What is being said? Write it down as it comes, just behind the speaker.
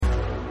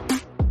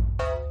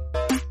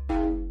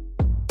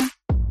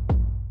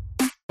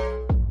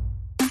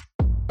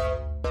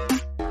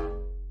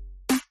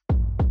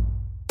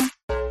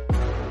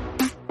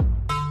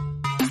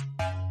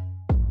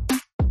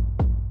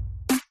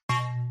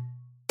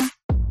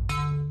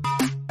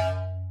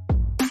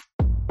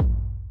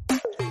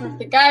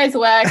The guy's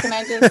whack, and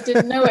I just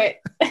didn't know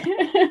it.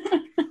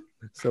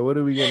 So what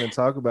are we going to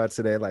talk about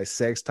today? Like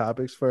sex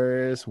topics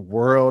first,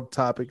 world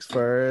topics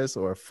first,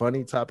 or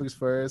funny topics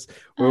first?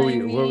 Where are we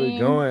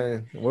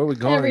going? Where are we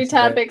going? Every today?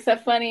 topic's a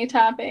funny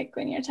topic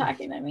when you're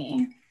talking to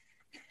me.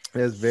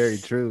 That's very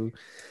true.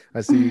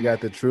 I see you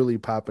got the Truly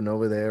popping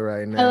over there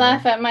right now. I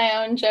laugh at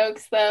my own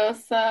jokes though,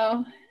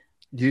 so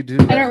you do.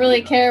 I don't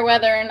really care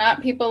whether or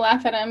not people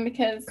laugh at them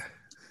because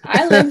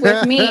I live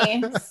with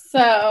me.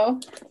 So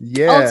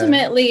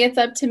ultimately it's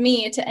up to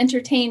me to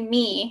entertain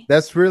me.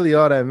 That's really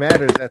all that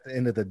matters at the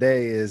end of the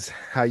day is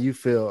how you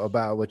feel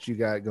about what you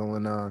got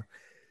going on.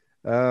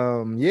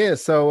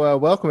 So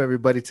welcome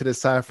everybody to the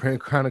Sci-Friend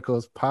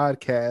Chronicles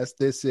podcast.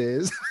 This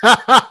is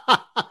Are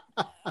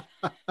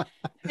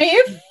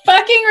you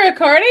fucking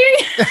recording?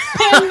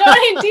 I have no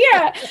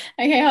idea.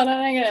 Okay, hold on.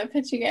 I'm going to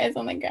put you guys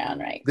on the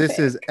ground right This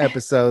quick. is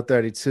episode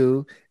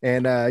 32.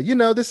 And,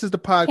 this is the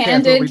podcast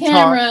Candid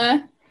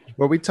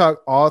where we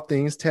talk all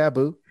things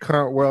taboo,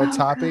 current world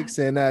topics,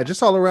 and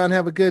just all around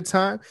have a good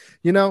time,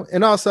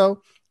 And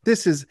also,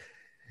 this is,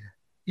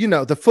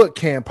 the Foot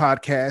Cam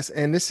podcast.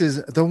 And this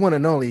is the one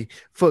and only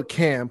Foot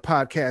Cam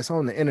podcast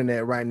on the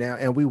internet right now.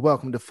 And we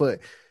welcome the foot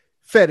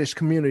fetish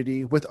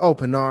community with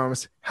open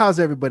arms. How's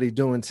everybody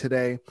doing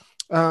today?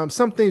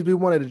 Some things we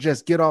wanted to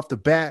just get off the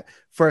bat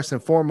first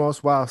and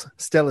foremost while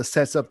Stella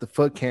sets up the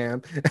foot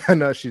cam. I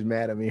know she's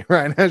mad at me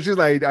right now. She's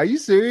like, are you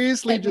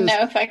seriously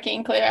no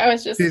fucking clue. I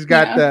was just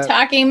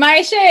talking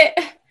my shit.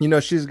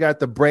 She's got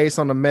the brace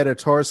on the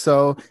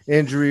metatarso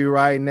injury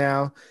right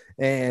now.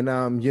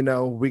 And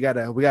we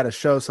gotta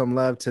show some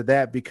love to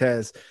that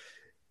because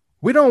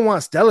we don't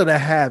want Stella to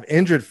have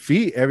injured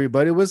feet,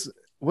 everybody.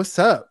 What's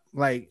up?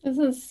 Like, this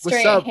is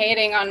straight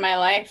hating on my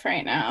life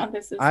right now.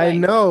 I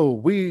know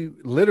we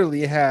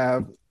literally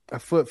have a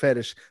foot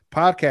fetish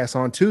podcast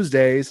on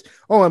Tuesdays.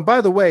 Oh, and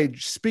by the way,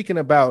 speaking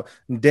about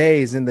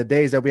days and the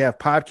days that we have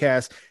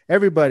podcasts,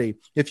 everybody,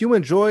 if you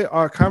enjoy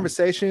our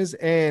conversations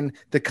and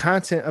the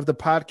content of the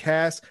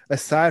podcast,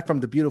 aside from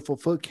the beautiful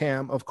foot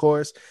cam, of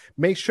course,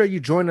 make sure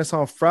you join us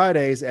on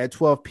Fridays at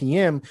 12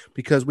 p.m.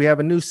 because we have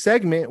a new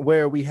segment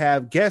where we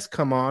have guests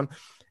come on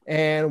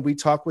and we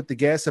talk with the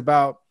guests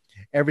about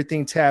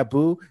everything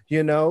taboo.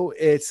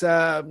 It's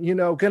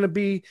gonna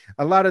be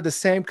a lot of the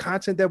same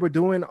content that we're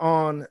doing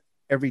on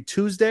every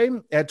Tuesday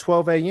at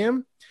 12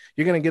 a.m.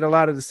 You're gonna get a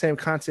lot of the same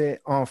content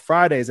on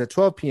Fridays at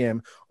 12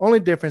 p.m. Only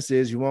difference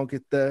is you won't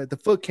get the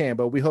foot cam,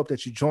 but we hope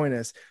that you join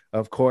us,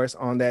 of course,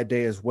 on that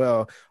day as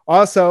well.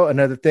 Also,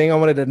 another thing I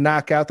wanted to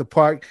knock out the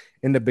park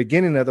in the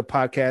beginning of the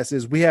podcast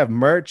is we have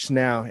merch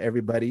now,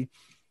 everybody.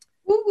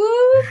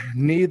 Woo-woo.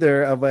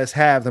 Neither of us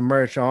have the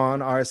merch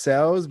on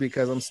ourselves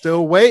because I'm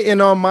still waiting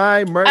on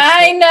my merch.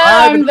 I know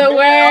I'm the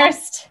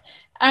worst.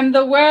 I'm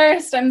the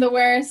worst. I'm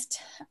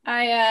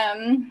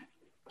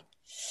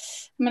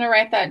gonna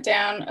write that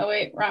down. Oh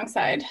wait, wrong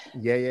side.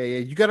 Yeah.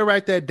 You gotta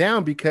write that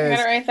down because I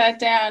gotta write that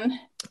down.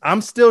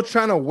 I'm still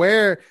trying to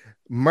wear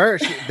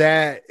merch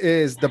that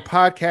is the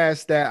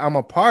podcast that I'm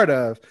a part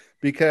of.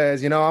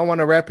 Because, I want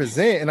to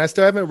represent and I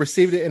still haven't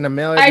received it in the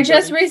mail. I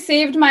just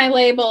received my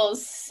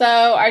labels. So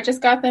I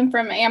just got them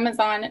from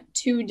Amazon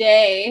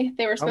today.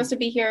 They were supposed to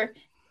be here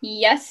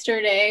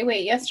yesterday.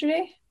 Wait,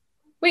 yesterday?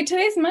 Wait,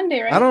 today's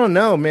Monday, right? I don't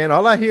know, man.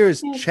 All I hear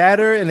is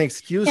chatter and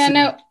excuses. Yeah,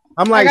 no.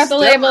 I'm like, I got the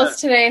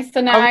labels today,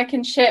 so now I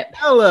can ship.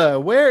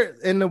 Stella, where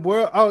in the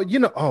world? Oh,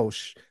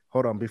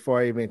 hold on. Before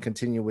I even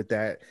continue with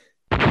that,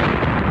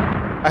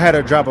 I had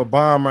to drop a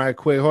bomb right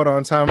quick. Hold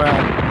on, time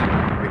out.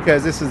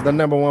 Because this is the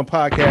number one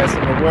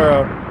podcast in the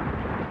world.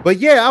 But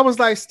yeah, I was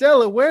like,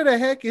 Stella, where the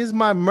heck is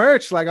my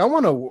merch? Like, I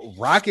want to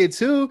rock it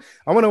too.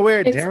 I want to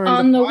wear it. It's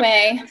on the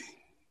way.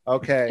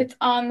 Okay. It's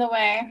on the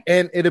way.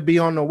 And it'll be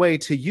on the way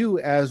to you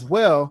as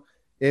well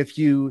if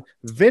you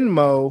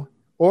Venmo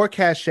or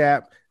Cash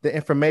App the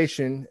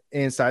information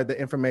inside the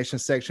information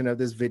section of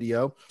this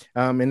video.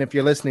 And if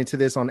you're listening to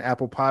this on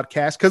Apple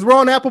Podcasts, because we're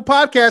on Apple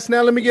Podcasts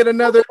now, let me get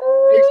another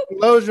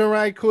explosion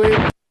right quick.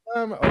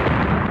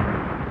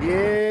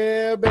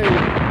 Yeah, baby.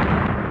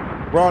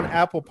 We're on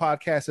Apple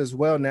Podcasts as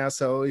well now.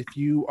 So if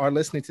you are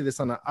listening to this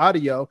on the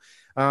audio,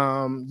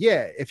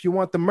 if you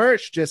want the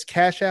merch, just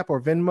Cash App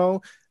or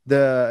Venmo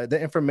the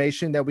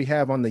information that we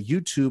have on the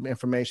YouTube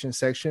information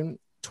section.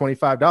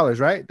 $25,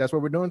 right? That's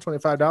what we're doing.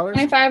 $25.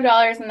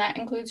 $25, and that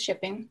includes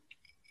shipping.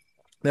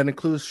 That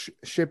includes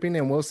shipping,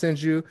 and we'll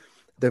send you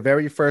the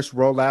very first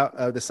rollout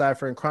of the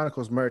Sci-Friend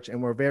Chronicles merch,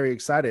 and we're very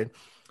excited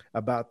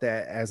about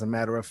that, as a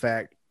matter of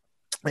fact.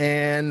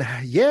 And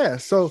yeah,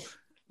 so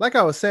like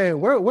I was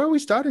saying, where are we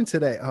starting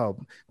today? Oh,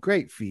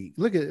 great feet!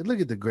 Look at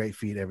the great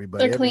feet,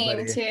 everybody. They're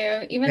clean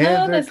too, even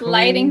though this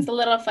lighting's a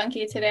little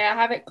funky today. I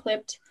have it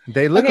clipped.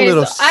 They look a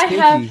little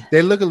stinky.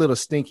 They look a little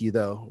stinky,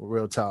 though.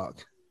 Real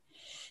talk.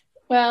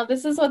 Well,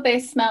 this is what they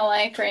smell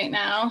like right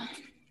now.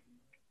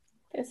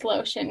 This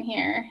lotion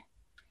here.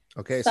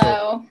 Okay,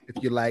 so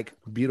if you like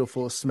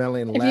beautiful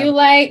smelling, if you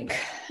like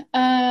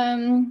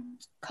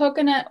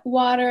coconut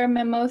water,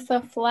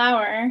 mimosa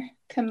flower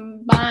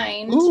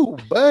combined. Ooh,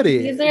 buddy.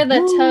 These are the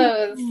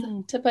toes.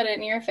 to put it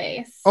in your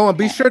face. Oh, and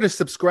be sure to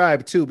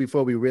subscribe too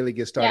before we really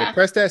get started. Yeah.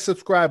 Press that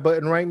subscribe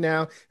button right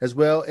now, as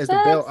well as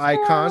the bell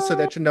icon, so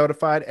that you're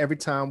notified every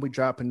time we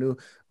drop a new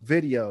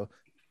video.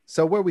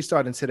 So where are we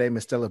starting today,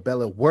 Miss Stella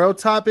Bella? World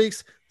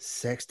topics,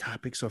 sex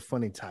topics, or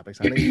funny topics?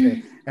 I know you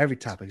said every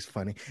topic's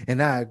funny,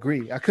 and I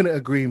agree. I couldn't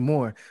agree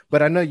more.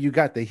 But I know you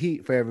got the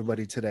heat for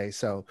everybody today,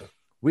 so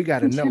we got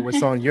to know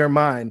what's on your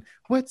mind.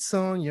 What's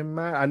on your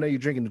mind? I know you're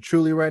drinking a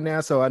Truly right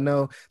now, so I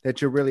know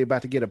that you're really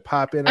about to get a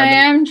pop in. I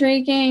am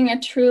drinking a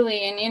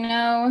Truly, and you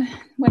know,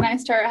 when I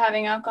start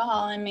having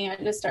alcohol in me, I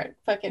just start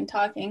fucking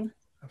talking.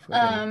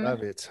 I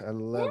love it. I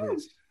love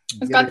it.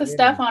 It's got the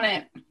stuff on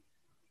it.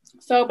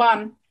 So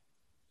bomb.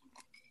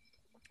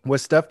 What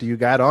stuff do you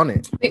got on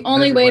it? The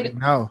only way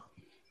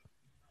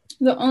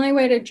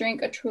to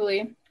drink a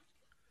Truly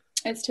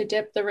is to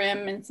dip the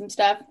rim in some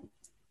stuff.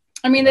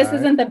 I mean, this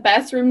isn't the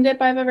best rim dip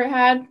I've ever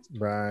had.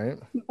 Right.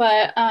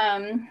 But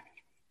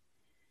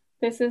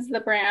this is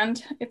the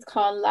brand. It's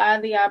called La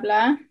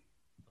Diabla.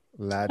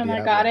 And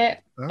I got it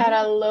at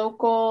a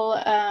local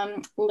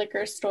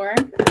liquor store.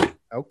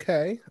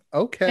 Okay.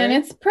 And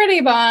it's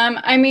pretty bomb.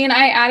 I mean,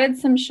 I added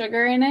some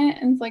sugar in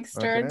it and like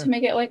stirred to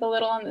make it like a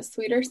little on the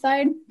sweeter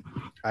side.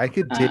 I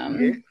could dip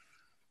it.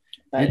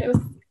 But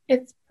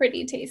it's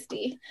pretty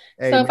tasty.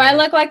 Hey, so if I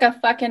look like a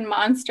fucking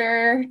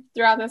monster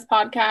throughout this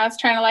podcast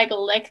trying to like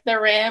lick the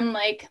rim,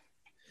 like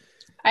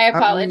I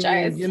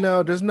apologize. I mean, you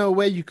know, there's no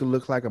way you could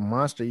look like a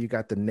monster. You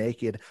got the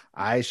naked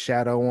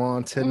eyeshadow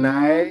on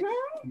tonight.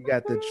 You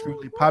got the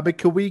Truly pop it.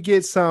 Could we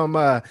get some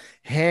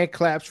hand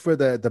claps for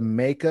the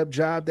makeup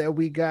job that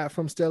we got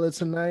from Stella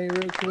tonight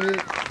real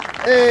quick?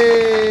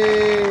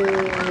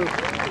 Hey!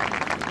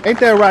 Ain't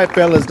that right,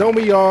 fellas? Don't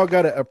we all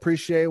got to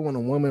appreciate when a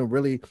woman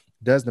really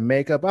does the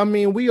makeup? I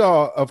mean, we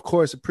all, of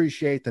course,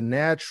 appreciate the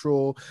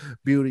natural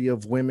beauty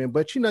of women,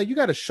 but, you know, you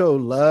got to show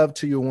love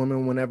to your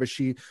woman whenever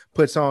she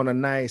puts on a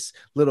nice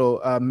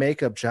little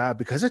makeup job,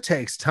 because it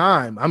takes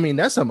time. I mean,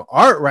 that's some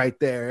art right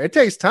there. It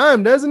takes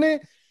time, doesn't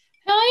it?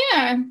 Hell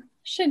yeah.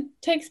 Shit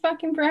takes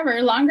fucking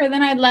forever, longer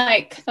than I'd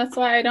like. That's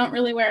why I don't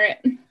really wear it.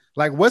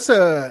 Like, what's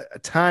a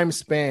time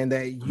span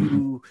that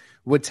you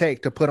would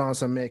take to put on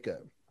some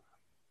makeup?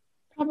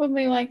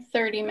 Probably like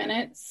 30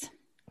 minutes.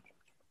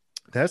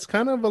 That's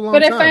kind of a long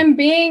time. But if I'm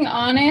being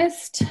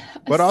honest,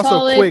 but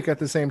also quick at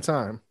the same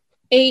time.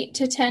 8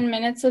 to 10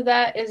 minutes of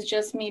that is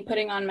just me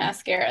putting on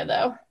mascara,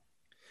 though.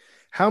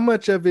 How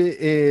much of it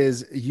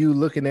is you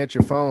looking at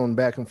your phone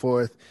back and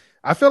forth?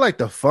 I feel like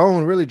the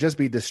phone really just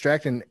be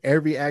distracting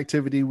every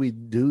activity we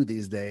do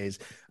these days.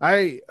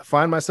 I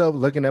find myself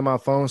looking at my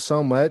phone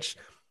so much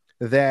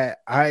that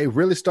I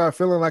really start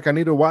feeling like I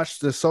need to watch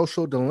The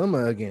Social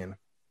Dilemma again.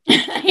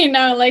 You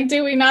know, like,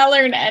 do we not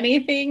learn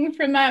anything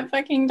from that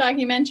fucking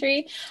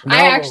documentary? No.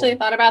 I actually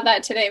thought about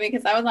that today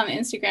because I was on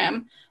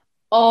Instagram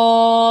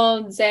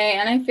all day,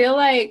 and I feel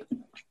like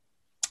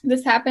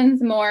this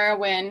happens more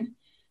when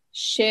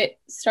shit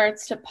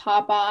starts to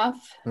pop off,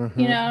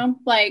 you know,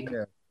 like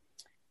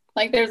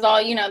there's all,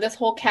 you know, this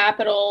whole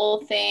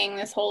Capitol thing,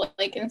 this whole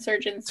like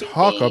insurgency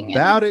Talk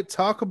about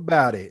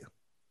it.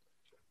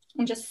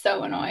 I'm just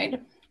so annoyed.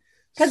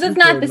 Because it's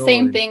not the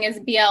same thing as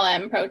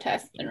BLM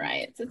protests and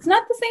riots. It's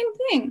not the same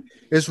thing.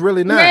 It's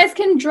really not. You guys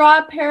can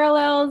draw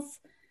parallels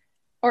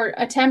or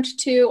attempt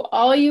to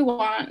all you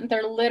want.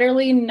 They're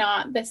literally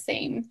not the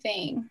same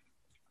thing.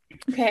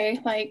 Okay?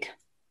 Like,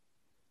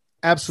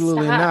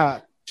 absolutely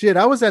not. Shit,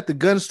 I was at the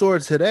gun store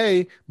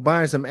today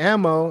buying some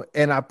ammo,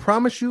 and I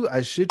promise you,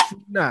 I shit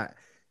you not,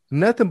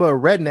 nothing but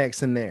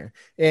rednecks in there.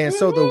 And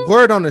so the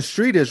word on the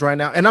street is right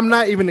now, and I'm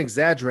not even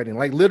exaggerating,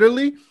 like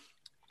literally,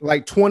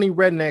 like 20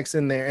 rednecks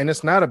in there, and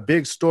it's not a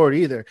big store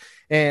either.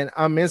 And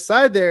I'm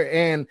inside there,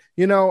 and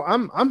you know,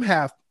 I'm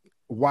half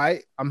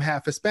white, I'm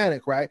half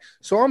Hispanic, right?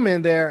 So I'm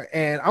in there,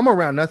 and I'm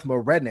around nothing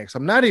but rednecks.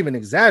 I'm not even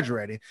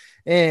exaggerating,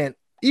 and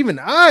even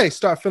I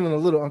start feeling a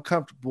little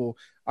uncomfortable.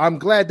 I'm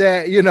glad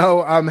that, you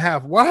know, I'm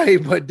half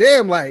white, but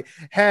damn, like,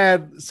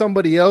 had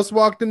somebody else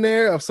walked in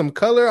there of some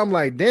color, I'm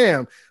like,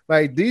 damn,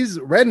 like, these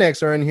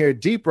rednecks are in here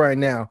deep right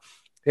now.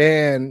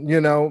 And,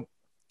 you know,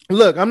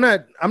 look, I'm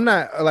not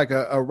like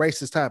a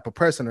racist type of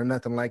person or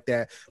nothing like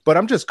that, but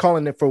I'm just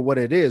calling it for what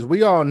it is.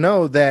 We all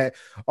know that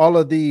all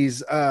of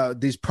these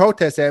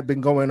protests that have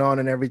been going on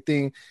and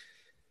everything,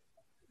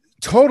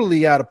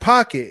 totally out of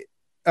pocket.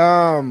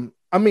 I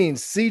mean,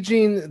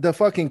 sieging the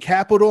fucking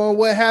Capitol and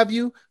what have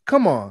you.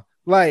 Come on.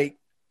 Like,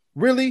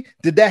 really?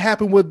 Did that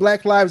happen with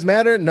Black Lives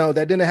Matter? No,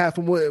 that didn't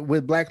happen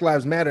with Black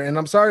Lives Matter. And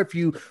I'm sorry if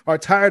you are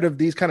tired of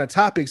these kind of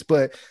topics,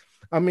 but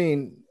I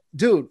mean,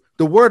 dude,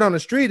 the word on the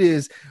street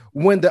is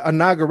when the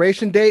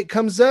inauguration date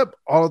comes up,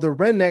 all of the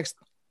rednecks,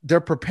 they're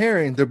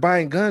preparing, they're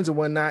buying guns and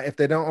whatnot. If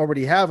they don't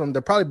already have them,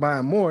 they're probably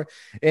buying more,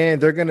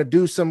 and they're going to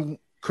do some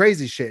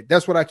crazy shit.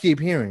 That's what I keep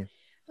hearing.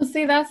 Well,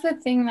 see, that's the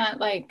thing that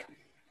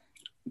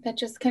that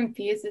just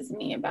confuses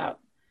me about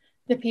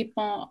the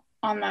people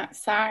on that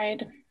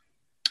side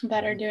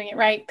that are doing it,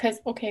 right? Because,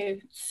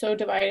 okay, so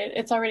divided.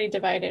 It's already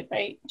divided,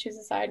 right? Choose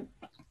a side,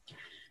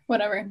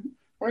 whatever,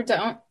 or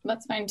don't.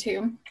 That's fine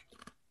too.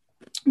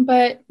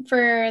 But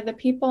for the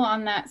people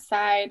on that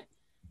side,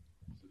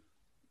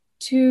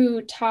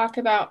 to talk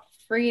about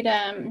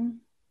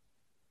freedom,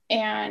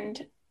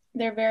 and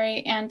they're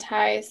very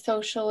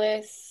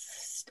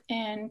anti-socialist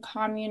and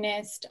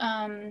communist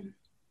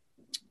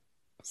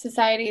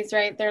societies,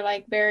 right? They're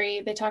like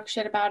they talk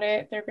shit about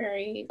it. They're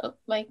very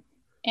like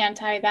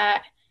anti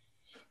that.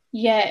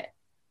 Yet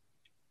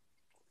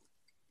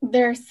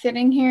they're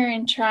sitting here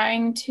and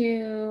trying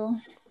to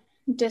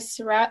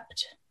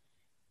disrupt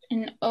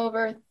and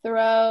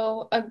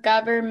overthrow a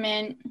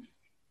government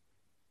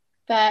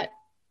that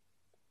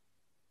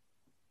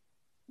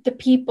the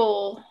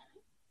people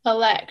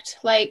elect.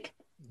 Like,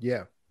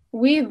 yeah,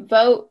 we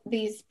vote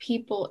these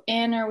people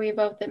in or we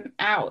vote them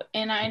out.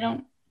 And I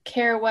don't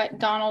care what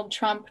Donald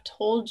Trump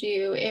told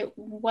you. It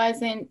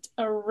wasn't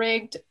a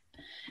rigged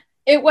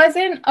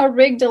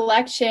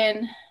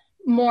election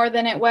more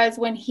than it was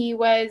when he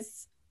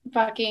was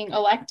fucking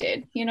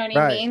elected. You know what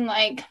I mean?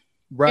 Like,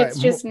 it's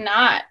just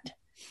not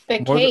the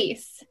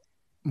case.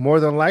 More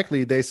than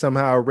likely, they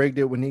somehow rigged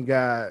it when he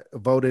got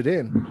voted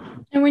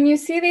in. And when you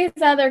see these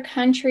other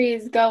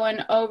countries go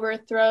and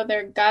overthrow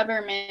their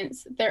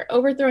governments, they're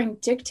overthrowing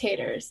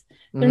dictators.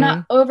 They're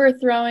not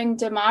overthrowing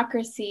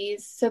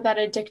democracies so that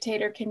a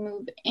dictator can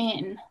move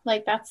in.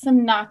 Like, that's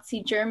some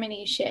Nazi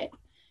Germany shit.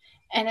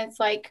 And it's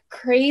like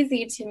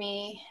crazy to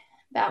me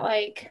that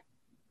like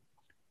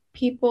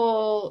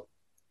people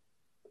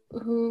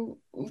who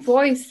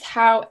voice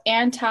how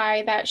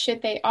anti that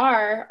shit they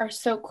are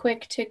so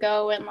quick to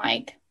go and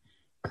like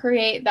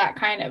create that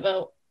kind of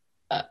a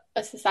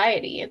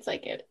society. It's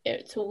like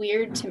it's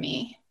weird to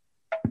me.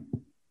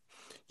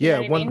 Yeah,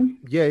 I mean?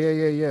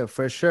 Yeah,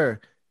 for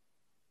sure.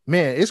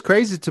 Man, it's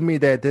crazy to me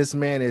that this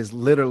man is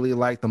literally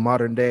like the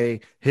modern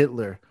day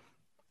Hitler,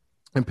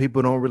 and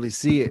people don't really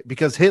see it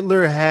because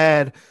Hitler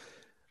had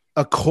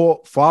a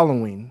cult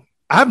following.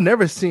 I've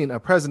never seen a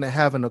president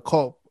having a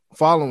cult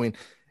following,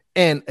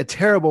 and a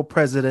terrible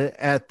president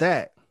at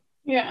that.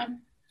 Yeah,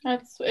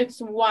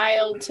 it's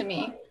wild to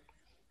me.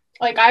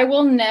 Like, I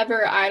will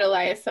never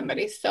idolize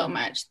somebody so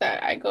much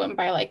that I go and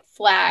buy like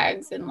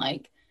flags and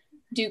like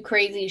do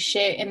crazy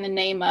shit in the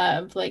name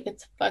of, like,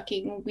 it's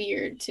fucking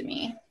weird to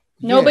me.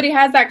 Nobody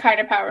has that kind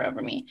of power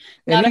over me.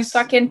 Not a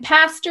fucking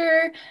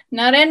pastor,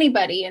 not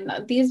anybody. And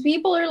these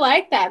people are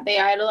like that. They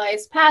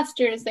idolize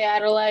pastors. They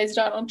idolize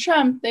Donald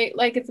Trump. They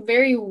like, it's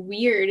very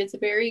weird. It's a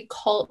very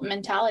cult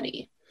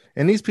mentality.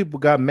 And these people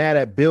got mad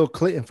at Bill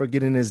Clinton for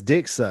getting his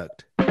dick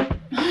sucked.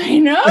 I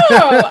know.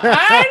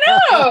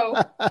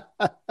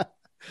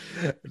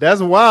 That's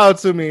wild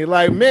to me.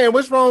 Like, man,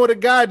 what's wrong with a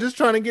guy just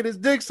trying to get his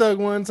dick sucked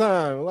one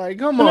time? Like,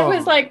 come on. It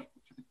was like,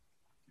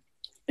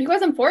 he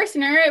wasn't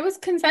forcing her. It was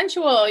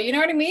consensual. You know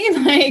what I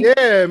mean? Like,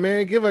 yeah,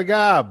 man, give a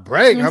guy a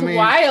break. It was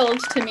wild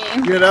to me.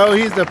 You know,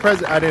 he's the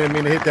president. I didn't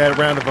mean to hit that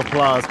round of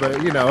applause,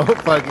 but you know,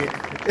 fuck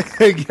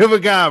it. Give a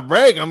guy a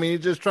break. I mean,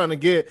 he's just trying to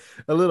get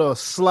a little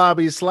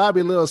sloppy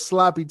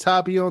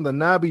toppy on the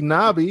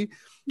knobby.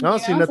 I don't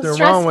see nothing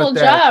wrong with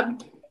that.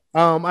 Job.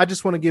 I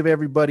just want to give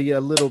everybody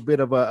a little bit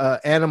of a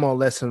animal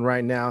lesson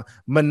right now.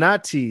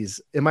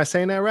 Manatees. Am I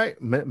saying that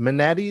right?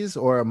 Manatees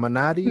or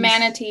manatees?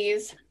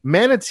 Manatees.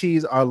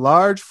 Manatees are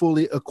large,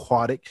 fully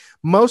aquatic,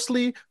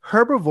 mostly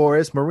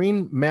herbivorous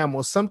marine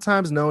mammals,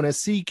 sometimes known as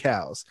sea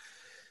cows.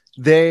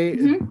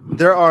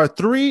 There are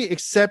 3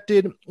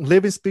 accepted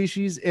living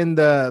species in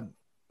the,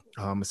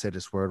 I'm going to say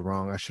this word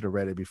wrong. I should have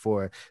read it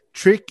before.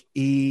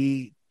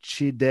 Trichidae.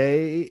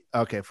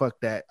 Okay, fuck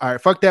that. All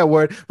right, fuck that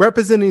word.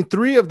 Representing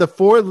 3 of the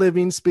 4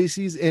 living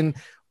species in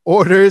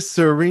order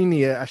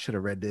Sirenia. I should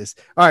have read this.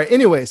 All right,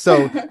 anyway,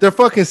 so they're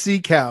fucking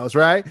sea cows,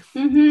 right?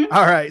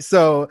 All right,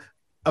 so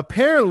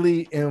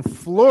apparently in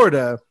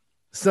Florida,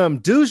 some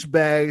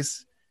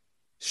douchebags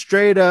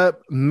straight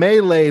up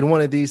meleeed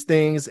one of these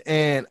things,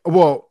 and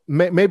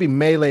maybe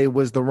melee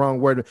was the wrong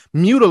word,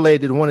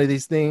 mutilated one of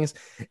these things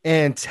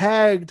and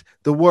tagged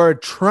the word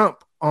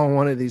Trump on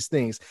one of these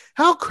things.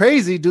 How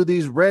crazy do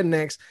these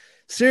rednecks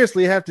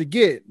seriously have to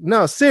get?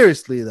 No,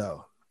 seriously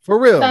though, for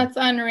real. That's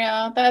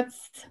unreal.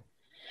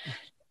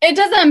 It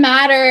doesn't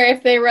matter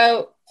if they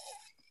wrote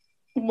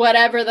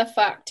whatever the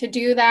fuck to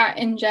do that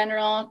in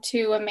general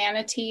to a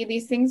manatee.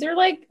 These things are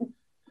like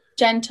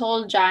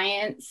gentle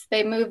giants.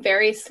 They move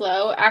very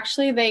slow.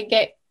 Actually, they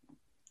get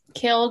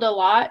killed a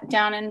lot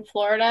down in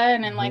Florida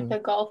and in like the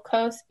Gulf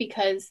Coast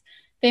because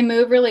they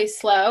move really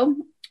slow.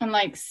 And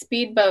like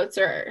speedboats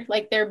are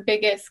like their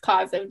biggest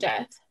cause of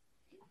death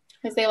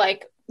because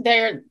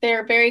they're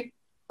very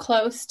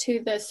close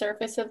to the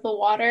surface of the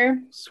water.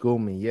 School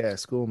me.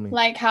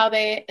 Like how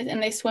they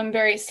swim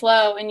very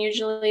slow, and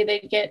usually they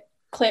get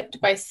clipped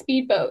by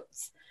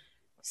speedboats.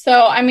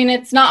 So I mean,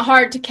 it's not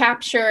hard to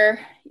capture,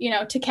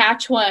 to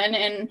catch one,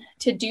 and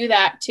to do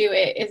that to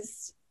it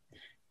is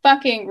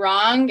fucking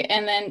wrong.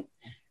 And then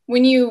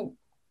when you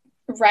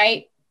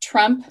write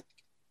Trump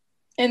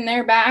in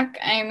their back,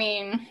 I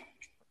mean,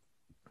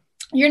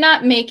 you're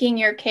not making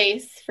your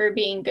case for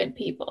being good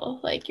people.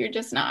 Like, you're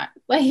just not.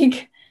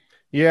 Like,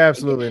 you're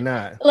absolutely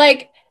not.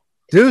 Like,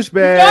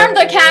 douchebag stormed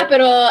the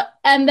Capitol,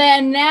 and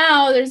then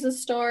now there's a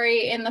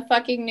story in the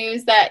fucking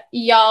news that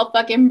y'all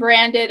fucking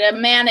branded a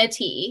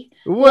manatee.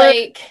 What?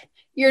 Like,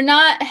 you're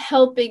not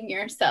helping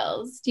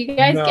yourselves. Do you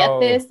guys get No.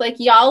 this? Like,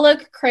 y'all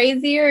look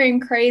crazier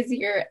and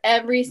crazier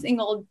every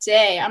single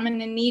day. I'm going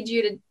to need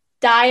you to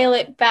dial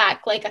it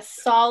back like a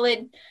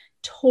solid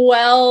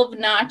 12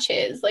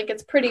 notches. Like,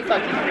 it's pretty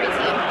fucking crazy.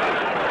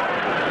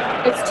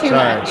 It's too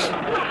much.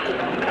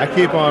 I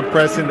keep on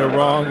pressing the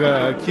wrong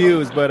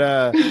cues, but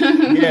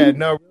yeah,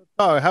 no.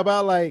 How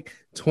about like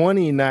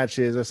 20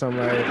 notches or something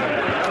like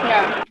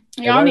that?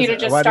 Yeah. Y'all need to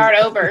just start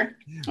over.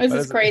 This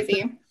is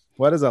crazy.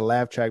 Why does a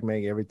laugh track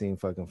make everything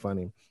fucking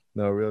funny?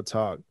 No, real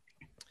talk.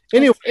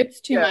 Anyway,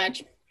 it's too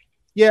much.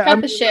 Yeah,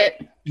 cut the shit.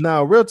 Like,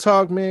 no, real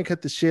talk, man.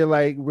 Cut the shit.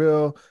 Like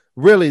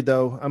really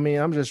though. I mean,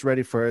 I'm just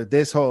ready for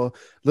this whole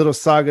little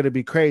saga to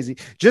be crazy.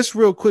 Just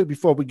real quick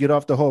before we get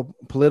off the whole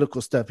political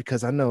stuff,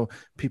 because I know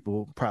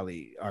people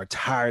probably are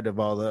tired of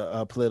all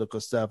the political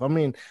stuff. I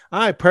mean,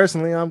 I'm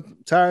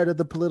tired of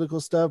the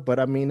political stuff, but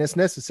I mean, it's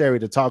necessary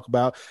to talk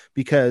about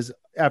because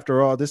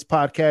after all, this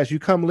podcast, you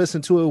come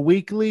listen to it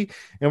weekly,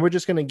 and we're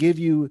just going to give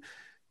you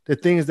the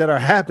things that are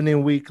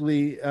happening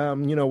weekly,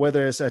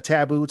 whether it's a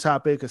taboo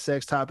topic, a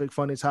sex topic,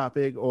 funny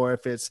topic, or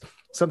if it's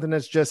something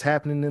that's just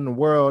happening in the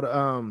world,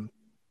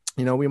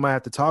 we might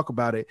have to talk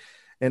about it.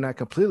 And I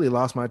completely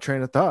lost my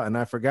train of thought and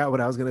I forgot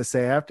what I was going to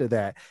say after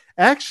that.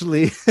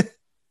 Actually,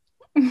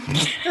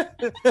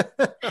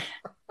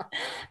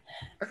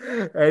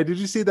 hey, did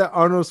you see that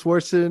Arnold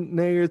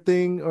Schwarzenegger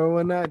thing or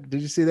whatnot?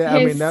 Did you see that?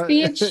 His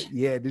speech?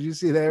 Yeah, did you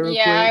see that? Real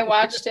quick? I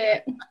watched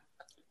it.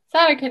 It's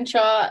out of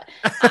control.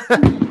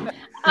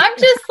 I'm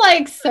just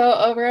like so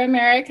over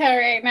America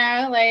right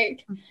now.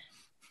 Like,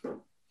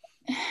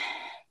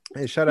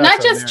 hey, shout out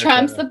not to just America.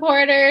 Trump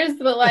supporters,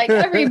 but like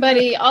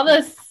everybody, all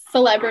the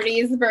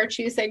celebrities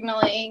virtue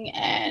signaling.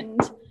 And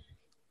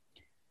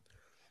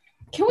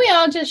can we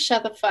all just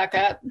shut the fuck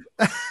up?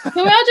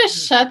 Can we all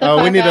just shut the fuck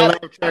up? We need a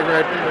laugh track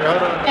right there.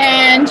 Hold on.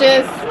 And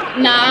just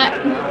not.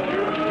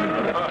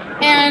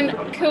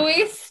 And can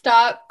we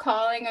stop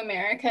calling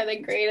America the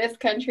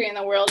greatest country in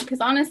the world? Because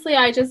honestly,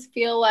 I just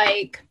feel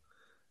like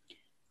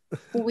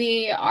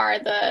we are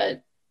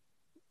the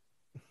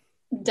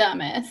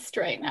dumbest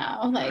right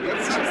now. Like,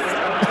 it's just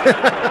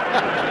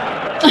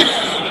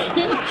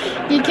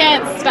you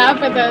can't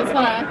stop with those,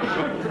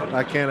 huh?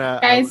 I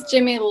cannot. Guys,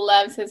 Jimmy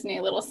loves his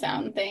new little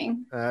sound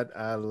thing.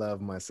 I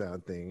love my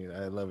sound thing.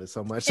 I love it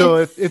so much. So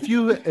if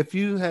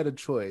you had a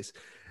choice,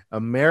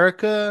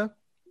 America,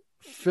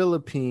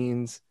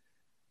 Philippines,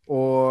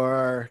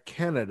 or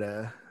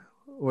Canada,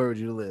 where would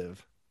you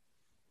live?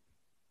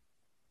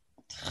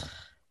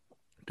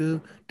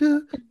 Dude,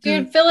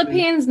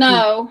 Philippines,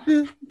 no,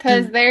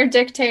 because their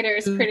dictator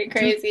is pretty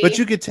crazy. But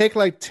you could take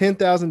like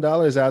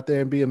 $10,000 out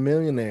there and be a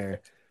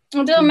millionaire.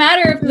 It doesn't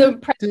matter if the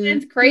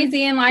president's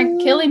crazy and like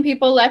killing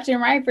people left and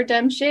right for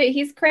dumb shit.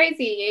 He's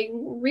crazy.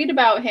 Read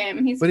about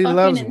him. He's fucking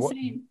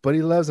insane. But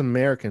he loves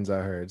Americans, I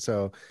heard.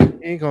 So he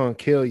ain't gonna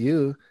kill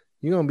you.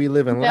 You're gonna be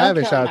living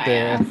lavish out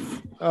there.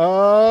 Ass.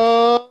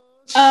 Oh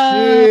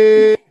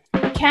shit!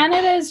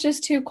 Canada is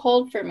just too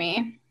cold for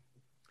me.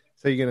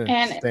 So you're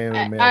gonna stay in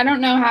America. I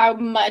don't know how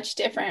much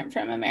different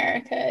from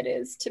America it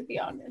is, to be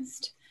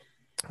honest.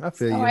 I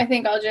feel you. I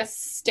think I'll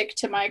just stick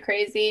to my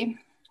crazy.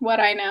 What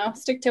I know.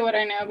 Stick to what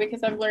I know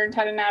because I've learned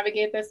how to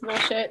navigate this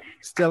bullshit.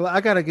 Stella, I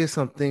gotta get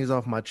some things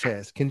off my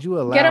chest. Can you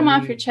allow Get them me?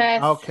 off your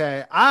chest.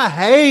 Okay. I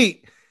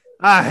hate.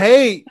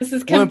 This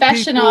is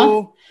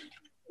confessional.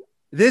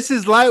 This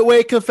is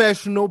lightweight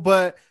confessional,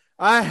 but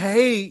I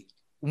hate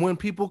when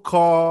people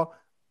call.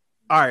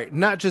 All right,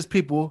 not just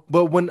people,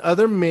 but when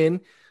other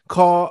men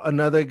call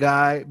another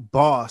guy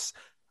boss.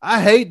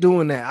 I hate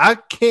doing that. I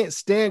can't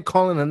stand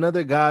calling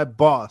another guy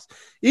boss,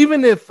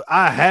 even if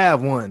I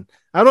have one.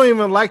 I don't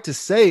even like to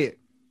say it.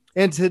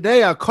 And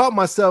today I caught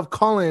myself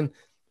calling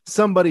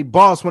somebody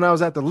boss when I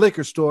was at the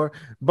liquor store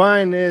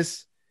buying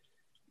this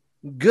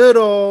good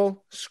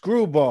old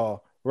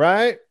screwball,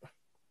 right?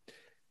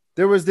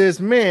 There was this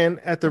man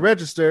at the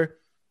register,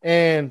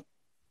 and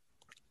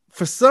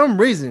for some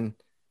reason,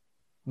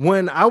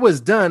 when I was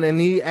done and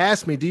he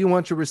asked me, "Do you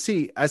want your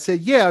receipt?" I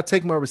said, "Yeah, I'll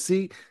take my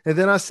receipt." And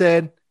then I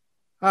said,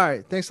 "All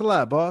right, thanks a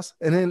lot, boss."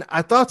 And then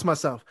I thought to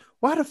myself,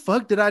 why the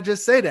fuck did I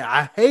just say that?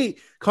 I hate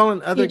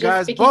calling other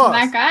guys boss.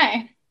 That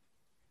guy.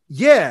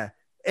 Yeah.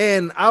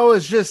 And I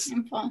was just,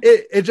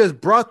 it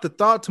just brought the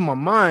thought to my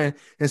mind.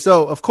 And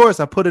so, of course,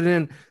 I put it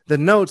in the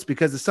notes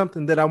because it's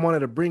something that I wanted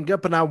to bring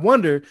up. And I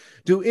wonder,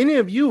 do any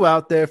of you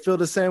out there feel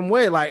the same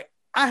way? Like,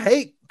 I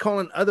hate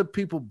calling other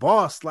people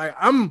boss. Like,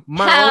 I'm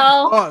my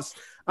own boss.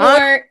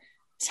 Or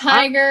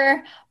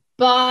tiger,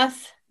 boss,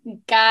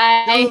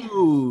 guy.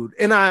 Dude.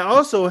 And I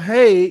also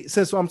hate,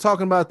 since I'm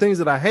talking about things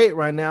that I hate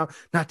right now,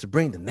 not to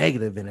bring the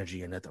negative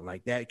energy or nothing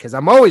like that, because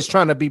I'm always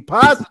trying to be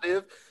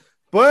positive,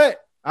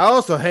 but I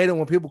also hate it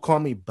when people call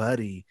me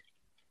buddy.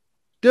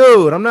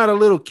 Dude, I'm not a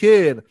little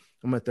kid.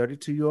 I'm a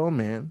 32-year-old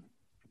man.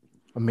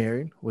 I'm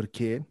married with a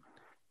kid,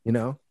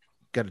 got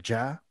a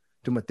job,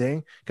 do my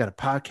thing, got a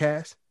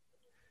podcast.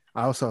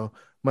 I also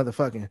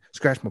motherfucking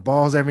scratch my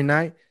balls every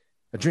night.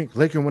 I drink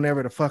liquor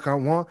whenever the fuck I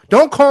want.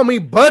 Don't call me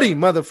buddy,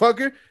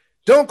 motherfucker.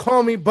 Don't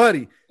call me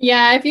buddy.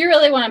 Yeah, if you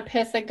really want to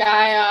piss a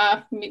guy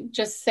off,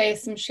 just say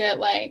some shit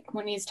like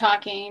when he's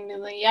talking, be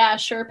like, yeah,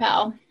 sure,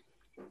 pal.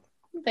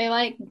 They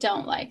like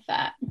don't like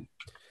that.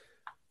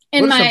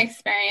 In my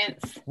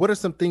experience. What are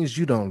some things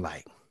you don't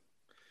like?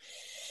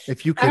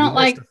 If you could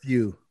list a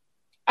few.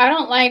 I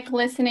don't like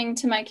listening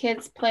to my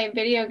kids play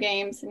video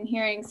games and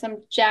hearing some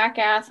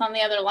jackass on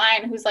the other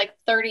line who's like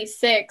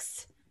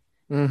 36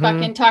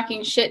 fucking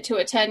talking shit to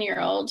a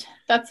 10-year-old.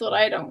 That's what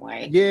I don't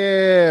like.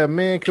 Yeah,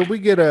 man. Could we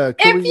get a...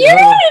 If you're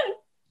a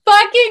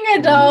fucking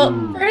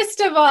adult, first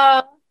of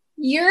all,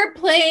 you're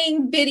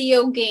playing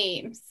video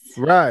games.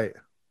 Right.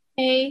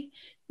 Okay?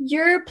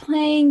 You're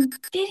playing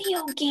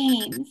video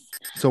games.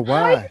 So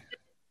why?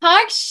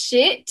 Talk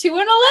shit to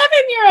an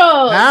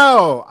 11-year-old.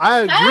 How? I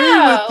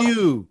agree with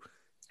you.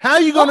 How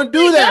are you going to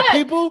do that,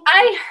 people?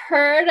 I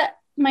heard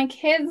my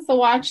kids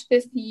watch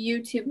this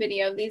YouTube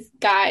video of these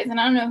guys, and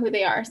I don't know who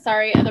they are.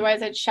 Sorry,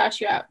 otherwise I'd shout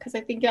you out because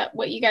I think that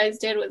what you guys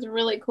did was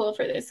really cool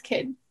for this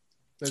kid.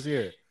 Let's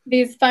hear it.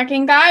 These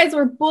fucking guys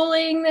were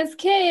bullying this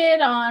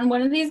kid on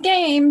one of these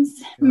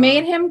games,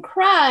 made him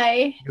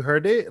cry. You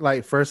heard it?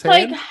 Like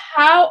firsthand? Like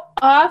how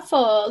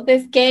awful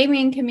this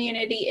gaming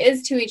community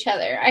is to each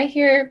other. I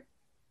hear...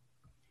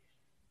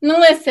 Now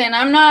listen,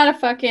 I'm not a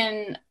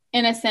fucking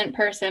innocent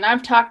person.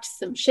 I've talked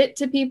some shit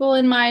to people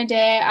in my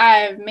day.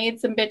 I've made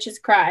some bitches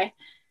cry.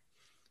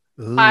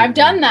 Ooh. I've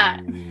done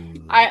that.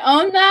 I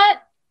own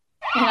that.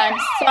 And I'm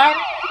sorry.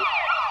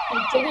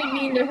 I didn't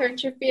mean to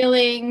hurt your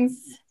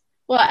feelings.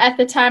 Well, at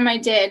the time I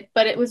did,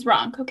 but it was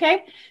wrong.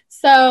 Okay.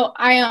 So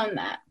I own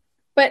that.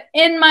 But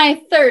in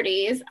my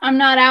 30s, I'm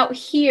not out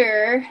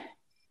here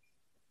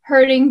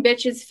hurting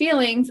bitches'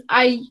 feelings.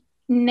 I've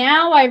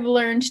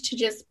learned to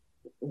just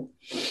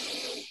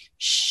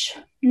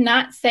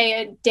not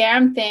say a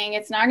damn thing.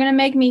 It's not going to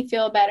make me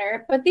feel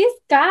better. But these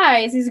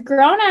guys, these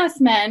grown-ass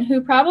men who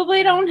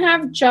probably don't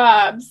have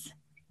jobs,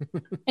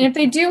 and if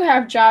they do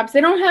have jobs, they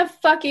don't have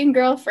fucking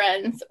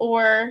girlfriends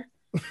or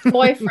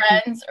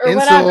boyfriends or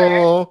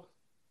whatever.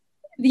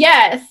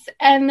 Yes,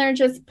 and they're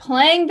just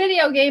playing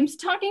video games,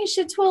 talking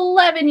shit to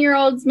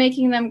 11-year-olds,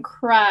 making them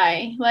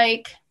cry.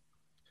 Like,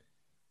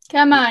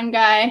 come on,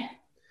 guy.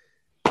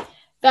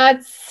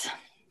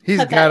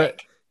 He's got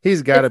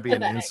to be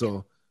an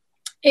insult.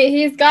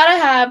 He's got to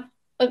have,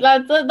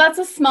 that's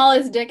the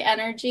smallest dick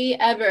energy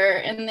ever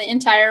in the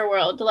entire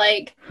world.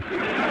 Like,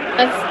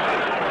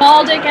 that's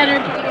small dick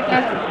energy,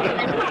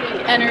 that's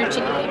dick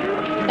energy,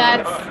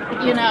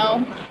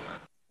 that's,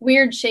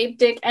 weird shaped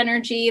dick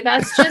energy.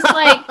 That's just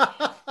like,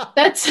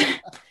 that's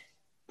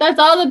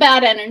all the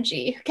bad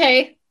energy,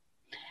 okay?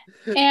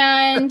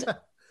 And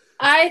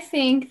I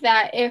think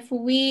that if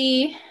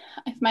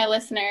my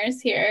listeners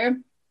here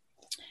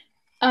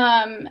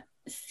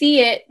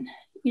see it,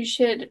 you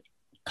should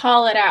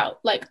call it out,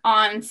 like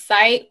on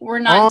site. We're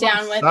not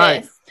down with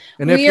this.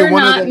 And we are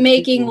not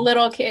making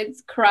little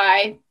kids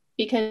cry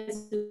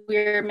because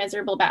we're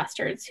miserable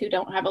bastards who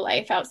don't have a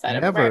life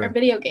outside of our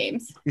video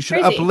games. You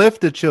should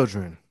uplift the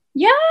children.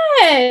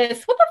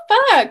 Yes. What the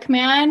fuck,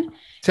 man?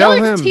 Tell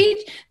him.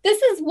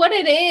 This is what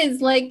it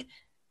is. Like,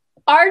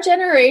 our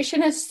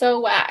generation is so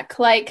whack.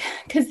 Like,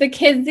 because the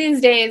kids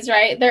these days,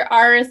 right? They're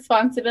our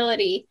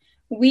responsibility.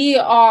 We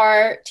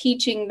are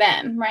teaching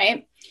them,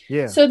 right?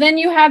 Yeah. So then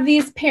you have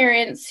these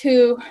parents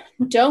who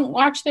don't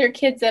watch their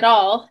kids at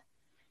all,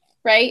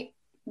 right?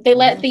 They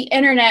let the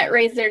internet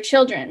raise their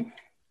children.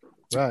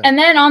 Right. And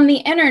then on the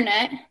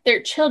internet,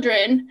 their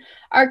children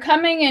are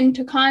coming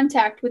into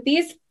contact with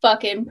these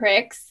fucking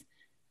pricks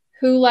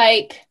who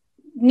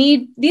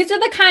these are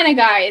the kind of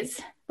guys,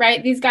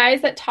 right? These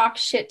guys that talk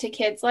shit to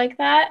kids like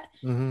that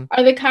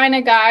are the kind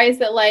of guys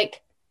that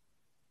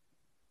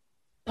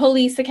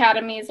police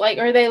academies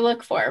or they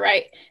look for,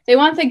 right? They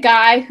want the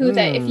guy who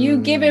that if you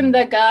give him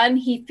the gun,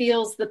 he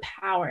feels the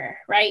power,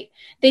 right?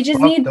 They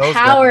just need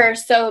power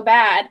so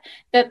bad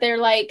that they're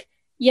like,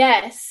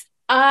 yes,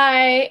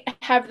 I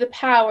have the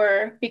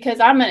power because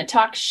I'm going to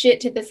talk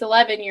shit to this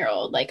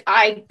 11-year-old. Like,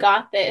 I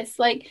got this.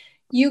 Like,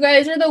 you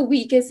guys are the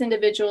weakest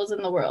individuals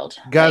in the world.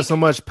 Got so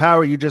much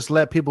power, you just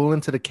let people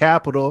into the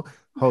Capitol.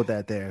 Hold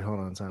that there. Hold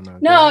on, time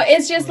out. No,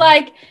 it's just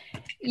like,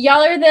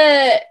 y'all are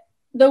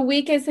the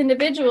weakest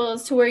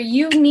individuals to where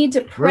you need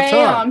to prey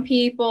on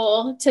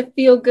people to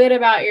feel good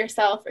about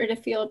yourself or to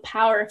feel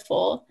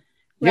powerful.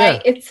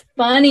 Right? Yeah. It's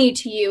funny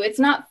to you. It's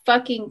not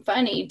fucking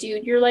funny,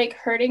 dude. You're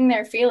hurting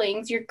their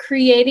feelings. You're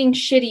creating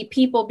shitty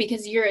people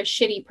because you're a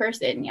shitty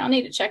person. Y'all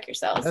need to check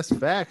yourselves. That's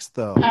facts,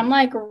 though. I'm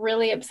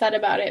really upset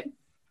about it.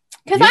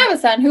 Because I have a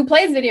son who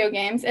plays video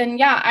games,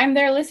 and I'm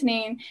there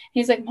listening.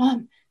 He's like,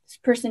 Mom, this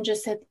person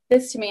just said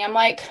this to me. I'm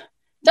like,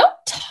 don't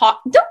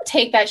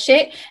take that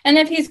shit. And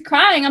if he's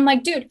crying, I'm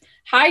like, dude,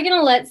 how are you going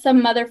to let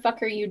some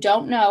motherfucker you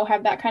don't know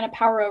have that kind of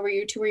power over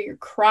you to where you're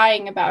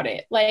crying about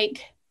it?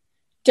 Like,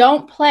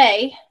 don't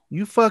play.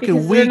 You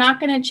fucking weak. They're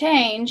not going to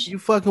change. You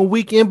fucking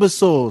weak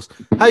imbeciles.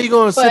 How you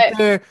going to sit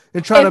there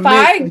and try to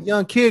make a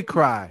young kid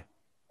cry?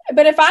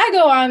 But if I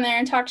go on there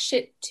and talk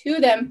shit to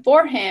them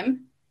for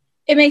him,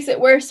 it makes it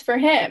worse for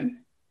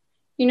him.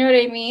 You know what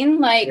I mean?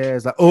 Like, Yeah,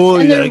 it's like, oh,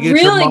 and you they're gotta get your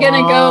really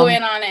gonna go mom.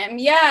 in on him.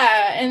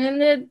 Yeah.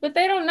 And then what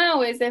they don't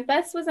know is if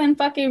this was in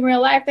fucking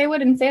real life, they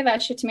wouldn't say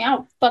that shit to me.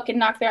 I'll fucking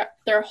knock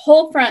their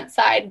whole front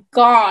side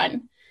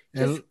gone.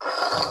 Just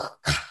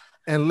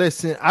And and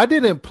listen, I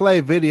didn't play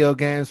video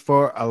games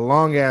for a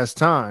long ass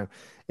time.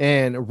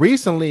 And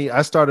recently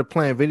I started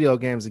playing video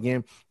games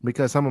again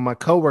because some of my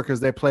coworkers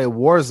they play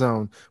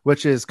Warzone,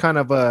 which is kind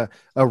of a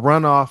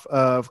runoff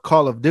of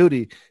Call of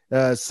Duty.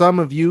 Some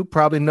of you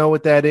probably know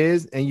what that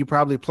is, and you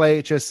probably play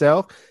it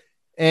yourself.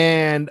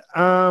 And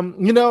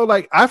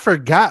like I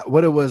forgot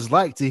what it was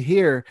like to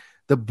hear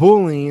the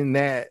bullying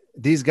that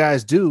these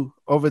guys do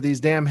over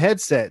these damn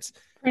headsets.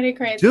 pretty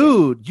crazy.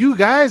 Dude, you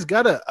guys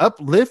gotta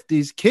uplift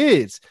these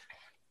kids.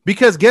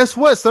 Because guess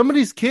what? Some of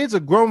these kids are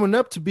growing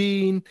up to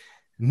being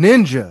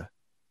Ninja.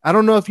 I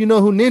don't know if you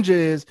know who Ninja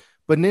is,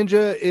 but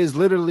Ninja is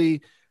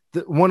literally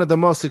one of the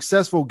most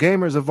successful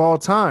gamers of all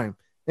time.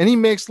 And he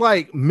makes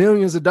like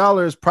millions of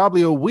dollars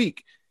probably a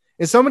week.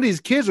 And some of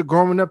these kids are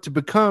growing up to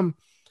become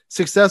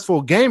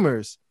successful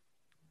gamers.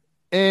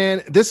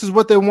 And this is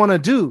what they want to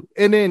do.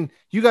 And then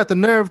you got the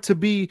nerve to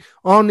be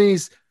on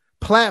these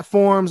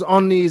platforms,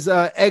 on these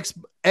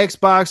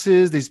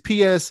Xboxes, these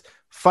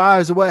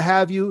PS5s or what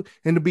have you,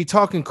 and to be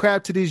talking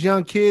crap to these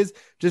young kids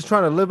just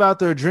trying to live out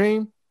their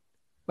dream.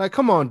 Like,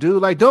 come on,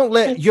 dude. Like, don't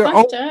let It's your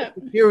own fucked up.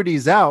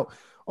 insecurities out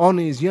on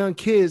these young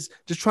kids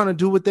just trying to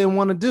do what they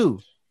want to do.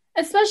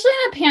 Especially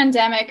in a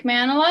pandemic,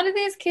 man. A lot of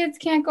these kids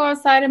can't go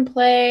outside and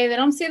play. They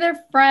don't see their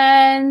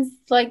friends.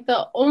 Like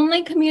the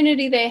only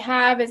community they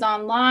have is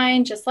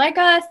online, just like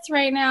us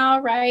right now,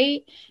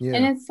 right? Yeah.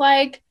 And it's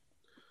like,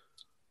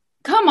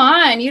 come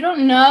on, you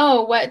don't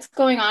know what's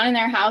going on in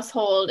their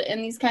household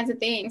and these kinds of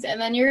things.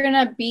 And then you're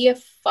gonna be a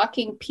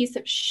fucking piece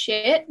of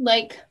shit.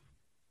 Like,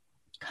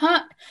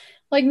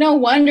 no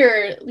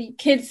wonder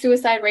kids'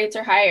 suicide rates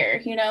are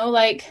higher,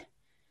 like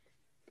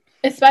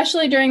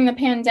especially during the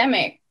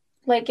pandemic.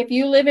 Like if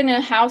you live in a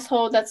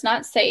household that's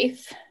not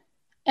safe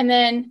and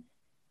then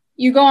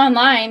you go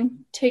online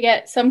to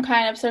get some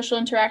kind of social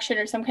interaction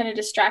or some kind of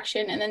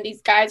distraction, and then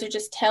these guys are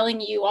just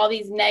telling you all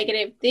these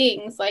negative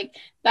things, like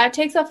that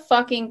takes a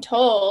fucking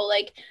toll.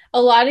 Like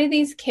a lot of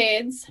these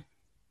kids,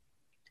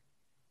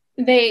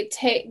 they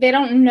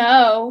don't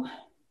know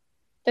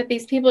that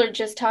these people are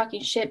just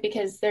talking shit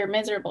because they're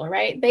miserable,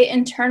 right? They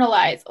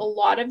internalize a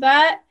lot of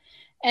that,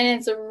 and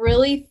it's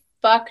really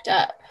fucked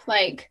up.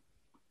 Like,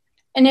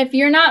 and if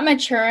you're not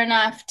mature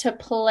enough to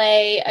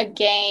play a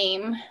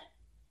game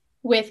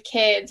with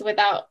kids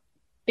without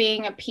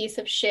being a piece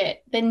of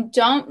shit, then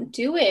don't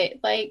do it.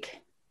 Like,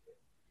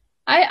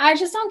 I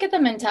just don't get the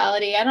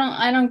mentality.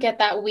 I don't get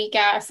that weak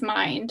ass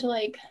mind.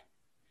 Like,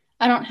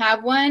 I don't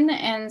have one,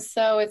 and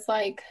so it's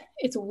like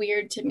it's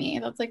weird to me.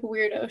 That's like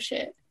weirdo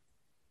shit.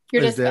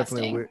 You're It's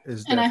disgusting.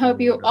 definitely And I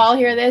hope you weird. all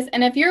hear this.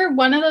 And if you're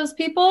one of those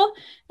people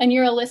and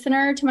you're a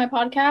listener to my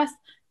podcast,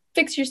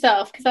 fix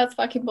yourself because that's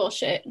fucking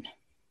bullshit.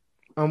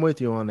 I'm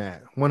with you on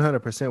that.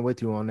 100%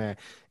 with you on that.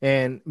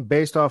 And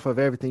based off of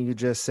everything you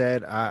just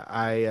said,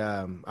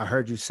 I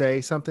heard you say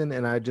something,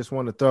 and I just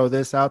want to throw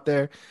this out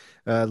there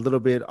a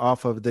little bit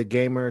off of the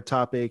gamer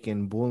topic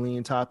and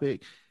bullying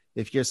topic.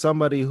 If you're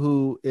somebody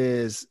who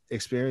is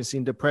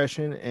experiencing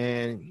depression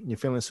and you're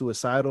feeling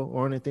suicidal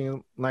or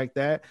anything like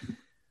that,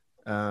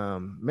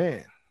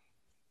 man,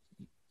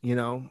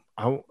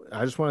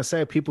 I just want to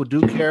say people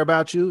do care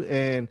about you,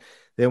 and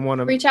they want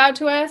to reach out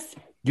to us.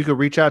 You could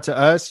reach out to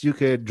us. You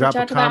could drop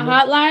a comment.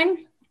 That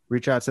hotline.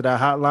 Reach out to that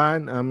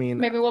hotline. I mean,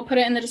 maybe we'll put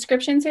it in the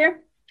descriptions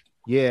here.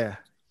 Yeah.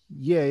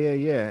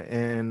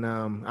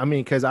 And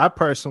because I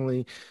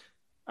personally,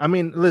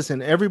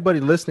 listen, everybody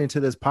listening to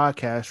this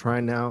podcast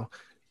right now,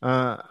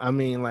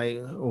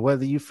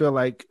 whether you feel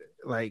like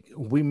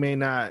we may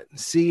not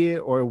see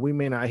it or we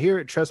may not hear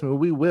it, trust me,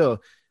 we will.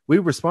 We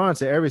respond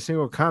to every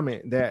single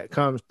comment that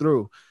comes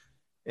through.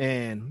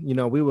 And,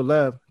 we would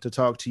love to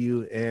talk to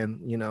you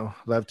and,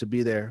 love to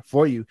be there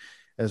for you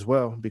as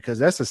well, because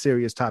that's a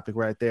serious topic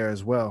right there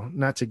as well.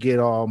 Not to get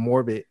all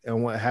morbid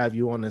and what have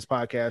you on this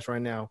podcast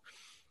right now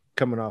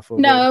coming off of.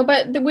 No,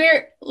 but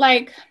we're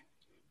like,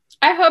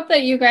 I hope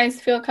that you guys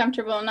feel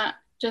comfortable, not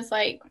just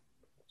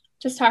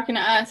talking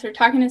to us or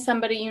talking to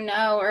somebody,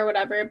 or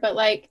whatever, but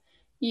like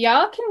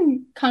y'all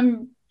can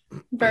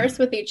converse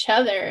with each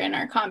other in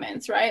our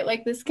comments, right?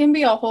 Like this can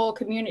be a whole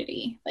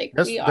community. Like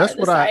we are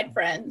the side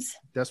friends.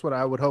 That's what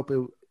I would hope it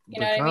becomes.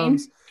 Know what I mean?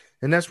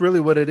 And that's really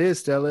what it is,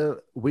 Stella.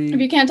 If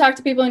you can't talk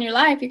to people in your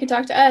life, you can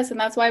talk to us, and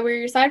that's why we're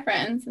your side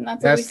friends, and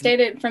that's what we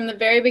stated from the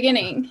very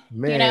beginning.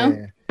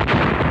 Man,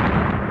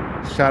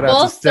 shout out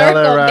full to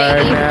Stella circle, right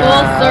baby. now.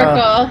 Full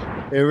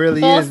circle. It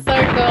really full is.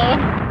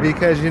 Circle.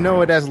 Because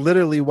that's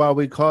literally why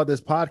we call this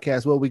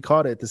podcast what we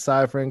called it, the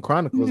Side Friend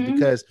Chronicles,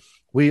 because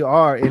we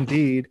are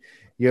indeed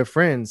your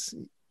friends,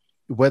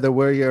 whether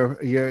we're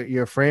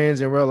your friends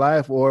in real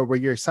life or we're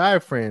your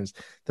side friends.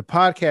 The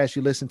podcast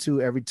you listen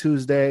to every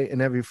Tuesday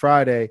and every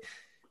Friday,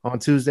 on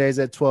Tuesdays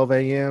at 12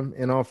 a.m.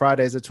 and on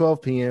Fridays at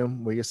 12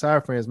 p.m. we're your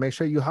side friends. Make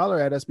sure you holler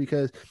at us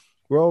because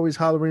we're always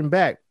hollering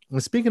back.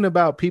 And speaking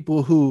about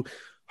people who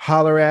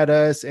holler at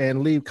us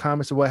and leave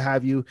comments or what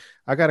have you.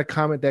 I got a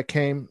comment that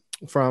came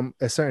from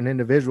a certain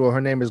individual. Her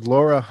name is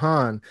Laura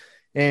Hahn,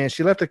 and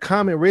she left a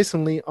comment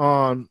recently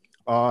on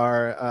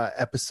our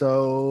episode.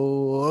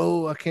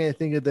 Oh, I can't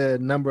think of the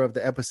number of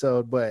the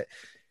episode, but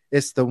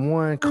it's the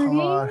one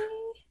called.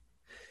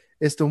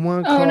 It's the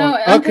one called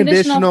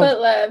Unconditional Foot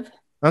Love.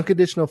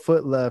 Unconditional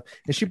Foot Love.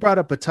 And she brought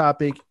up a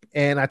topic,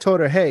 and I told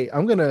her, hey,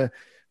 I'm going to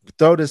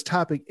throw this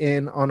topic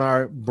in on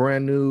our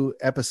brand new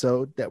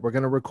episode that we're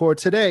going to record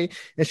today.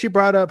 And she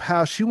brought up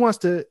how she wants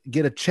to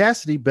get a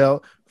chastity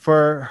belt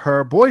for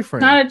her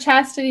boyfriend. Not a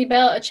chastity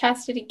belt, a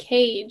chastity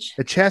cage.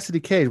 A chastity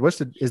cage.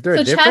 Is there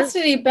a difference?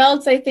 Chastity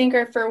belts, I think,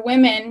 are for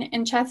women,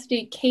 and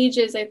chastity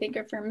cages, I think,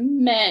 are for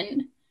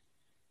men.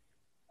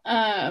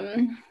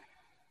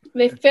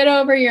 They fit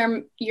over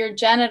your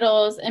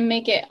genitals and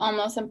make it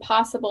almost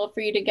impossible for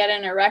you to get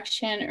an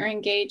erection or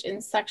engage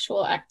in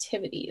sexual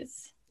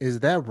activities. Is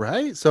that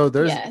right? So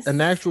there's an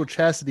actual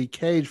chastity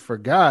cage for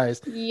guys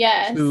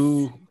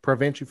to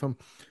prevent you from...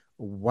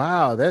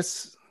 Wow,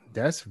 that's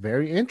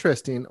very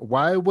interesting.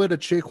 Why would a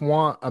chick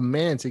want a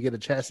man to get a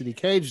chastity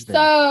cage then?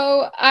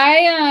 So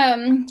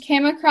I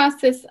came across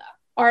this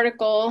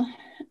article,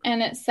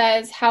 and it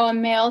says how a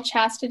male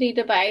chastity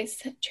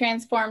device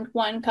transformed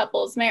one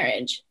couple's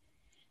marriage.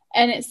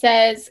 And it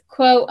says,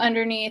 quote,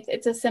 underneath,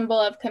 it's a symbol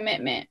of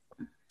commitment.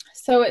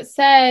 So it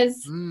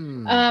says,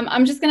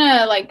 I'm just going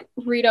to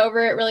read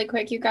over it really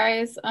quick, you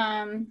guys.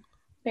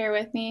 Bear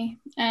with me.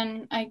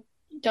 And I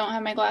don't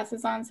have my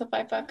glasses on, so if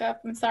I fuck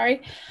up, I'm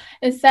sorry.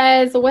 It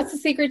says, what's the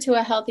secret to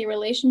a healthy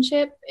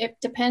relationship?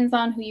 It depends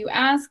on who you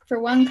ask. For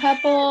one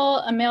couple,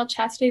 a male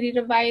chastity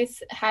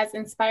device has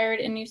inspired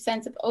a new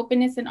sense of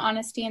openness and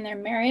honesty in their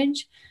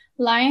marriage.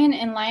 Lion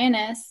and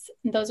Lioness,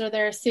 those are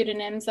their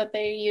pseudonyms that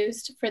they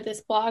used for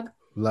this blog.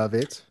 Love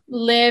it.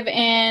 Live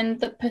in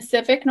the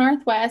Pacific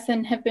Northwest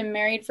and have been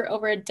married for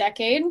over a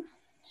decade.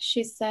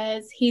 She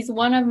says, he's the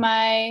one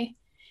my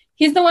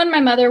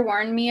mother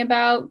warned me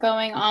about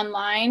going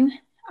online.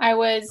 I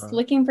was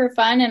looking for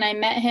fun and I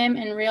met him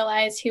and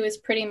realized he was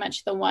pretty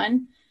much the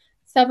one.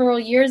 Several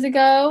years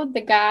ago,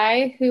 the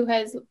guy who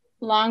has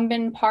long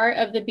been part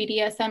of the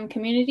BDSM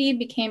community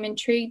became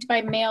intrigued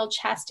by male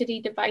chastity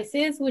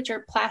devices, which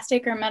are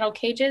plastic or metal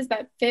cages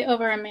that fit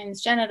over a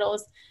man's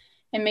genitals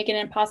and make it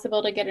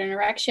impossible to get an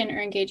erection or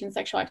engage in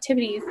sexual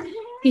activities.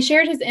 He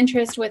shared his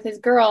interest with his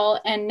girl,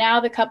 and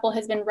now the couple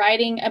has been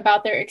writing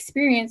about their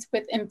experience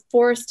with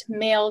enforced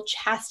male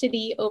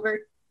chastity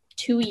over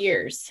 2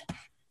 years.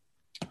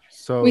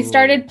 So we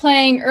started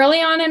playing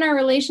early on in our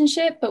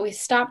relationship, but we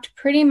stopped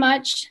pretty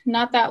much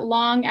not that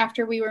long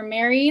after we were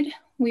married.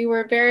 We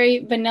were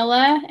very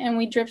vanilla and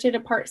we drifted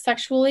apart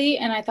sexually,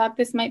 and I thought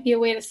this might be a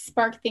way to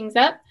spark things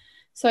up.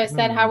 So I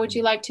said, how would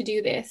you like to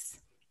do this?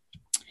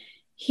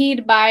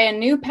 He'd buy a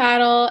new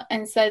paddle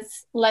and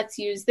says, let's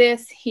use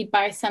this. He'd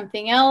buy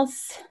something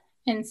else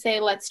and say,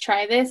 let's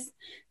try this.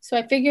 So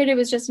I figured it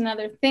was just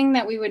another thing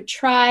that we would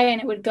try and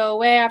it would go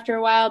away after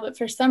a while, but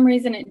for some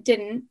reason it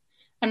didn't.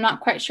 I'm not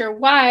quite sure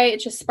why.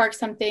 It just sparked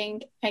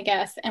something, I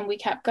guess, and we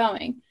kept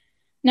going.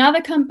 Now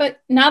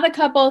the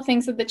couple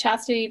thinks of the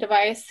chastity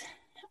device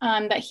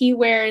that he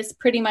wears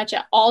pretty much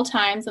at all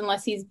times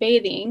unless he's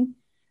bathing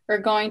or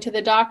going to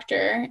the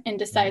doctor, and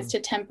decides to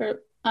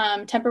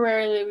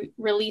temporarily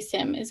release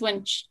him is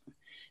when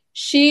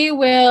she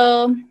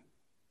will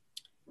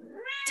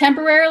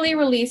temporarily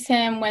release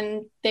him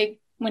when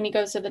he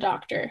goes to the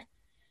doctor,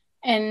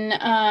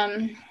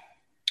 and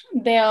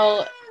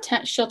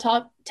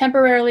she'll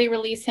temporarily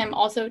release him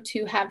also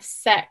to have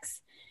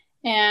sex,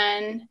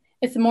 and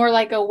it's more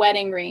like a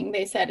wedding ring.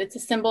 They said it's a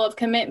symbol of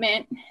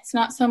commitment. It's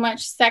not so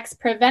much sex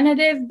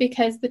preventative,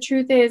 because the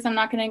truth is I'm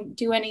not going to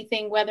do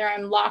anything whether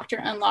I'm locked or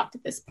unlocked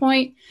at this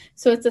point.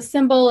 So it's a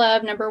symbol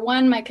of, number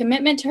one, my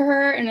commitment to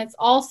her, and it's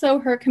also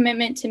her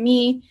commitment to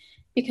me,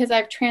 because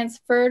I've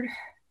transferred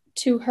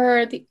to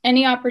her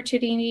any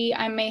opportunity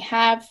I may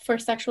have for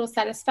sexual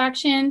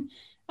satisfaction.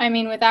 I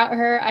mean, without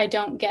her, I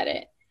don't get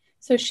it.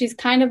 So she's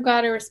kind of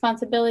got a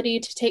responsibility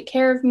to take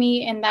care of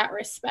me in that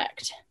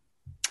respect.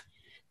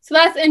 So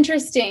that's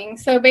interesting.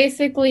 So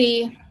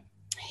basically,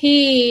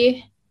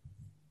 he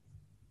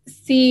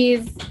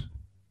sees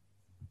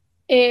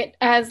it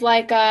as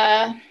like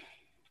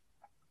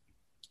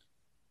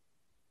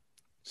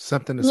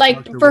something to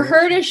like for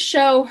her to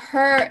show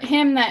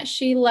him that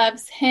she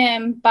loves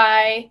him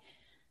by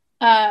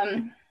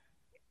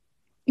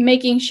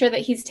making sure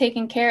that he's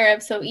taken care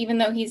of. So even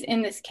though he's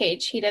in this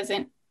cage, he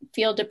doesn't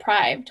feel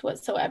deprived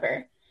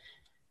whatsoever.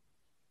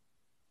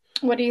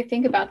 What do you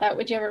think about that?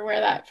 Would you ever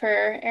wear that for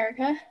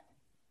Erica?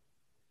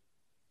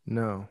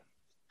 No.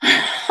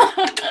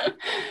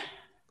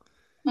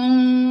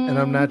 And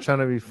I'm not trying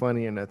to be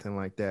funny or nothing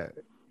like that.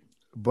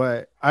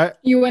 But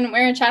You wouldn't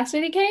wear a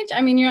chastity cage?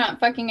 I mean, you're not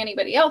fucking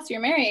anybody else.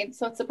 You're married,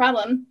 so what's the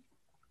problem?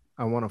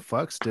 I want to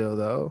fuck still,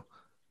 though.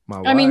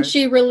 I mean,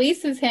 she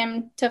releases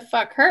him to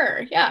fuck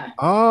her. Yeah.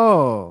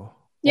 Oh.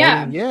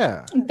 Yeah. Well,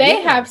 yeah.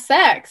 They have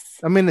sex.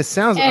 I mean, it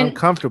sounds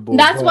uncomfortable.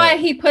 That's why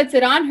he puts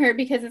it on her,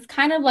 because it's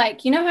kind of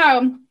like, you know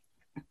how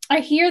I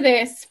hear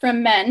this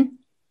from men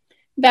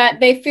that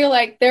they feel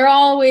like they're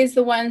always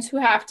the ones who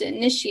have to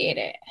initiate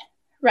it,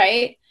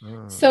 right?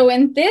 So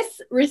in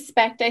this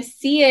respect, I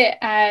see it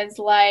as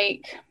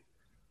like,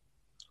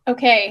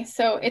 okay,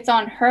 so it's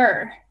on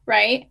her,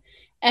 right?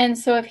 And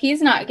so if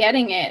he's not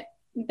getting it,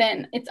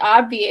 then it's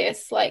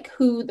obvious like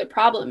who the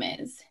problem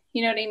is.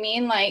 You know what I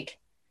mean? Like,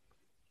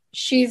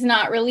 she's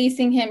not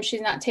releasing him,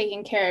 she's not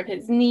taking care of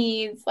his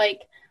needs.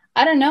 Like,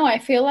 I don't know, I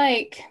feel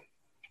like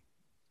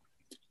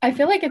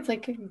it's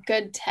like a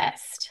good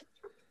test.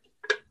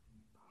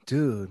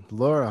 Dude,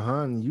 Laura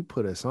Hunt, you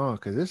put us on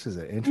because this is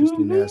an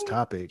interesting ass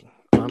topic,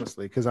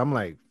 honestly, because I'm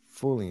like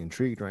fully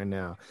intrigued right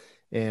now.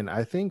 And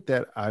I think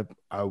that I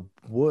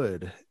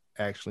would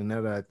actually,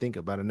 now that I think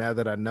about it, now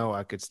that I know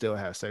I could still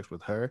have sex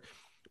with her,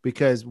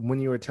 because when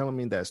you were telling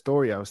me that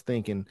story, I was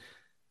thinking,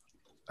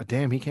 oh,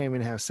 damn, he can't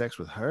even have sex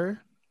with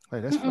her?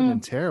 Like, that's fucking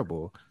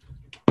terrible.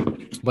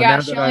 But yeah,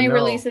 she only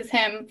releases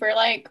him for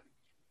like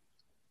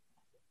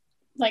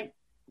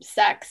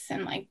sex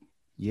and like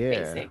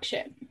basic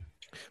shit.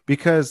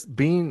 Because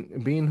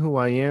being who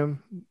I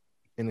am,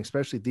 and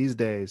especially these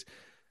days,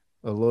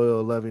 a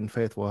loyal, loving,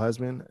 faithful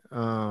husband.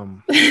 Why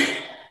do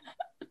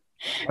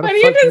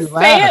you just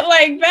say it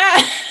like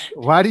that?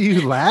 Why do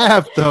you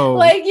laugh though?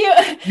 Like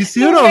you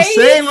see what I'm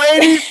saying,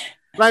 ladies?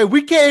 Like,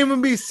 we can't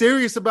even be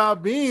serious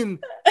about being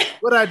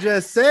what I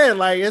just said.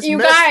 Like, it's you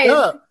messed guys,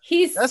 up.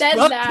 He said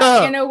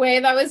that in a way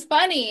that was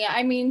funny.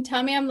 I mean,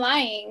 tell me I'm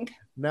lying.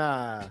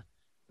 Nah.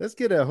 Let's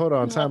get a hold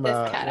on. Time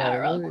out. Cat out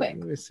real quick.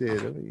 Let me see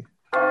it.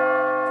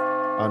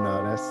 Oh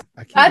no,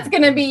 that's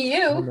gonna be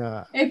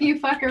you if you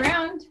fuck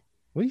around.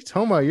 What are you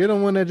talking about? You're the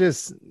one that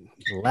just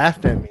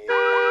laughed at me.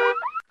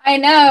 I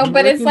know,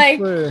 but it's like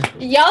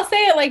y'all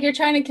say it like you're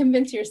trying to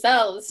convince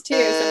yourselves too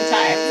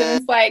sometimes. And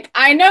it's like,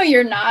 I know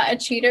you're not a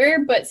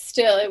cheater, but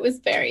still, it was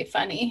very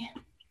funny.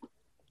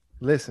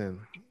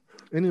 Listen,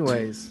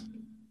 anyways,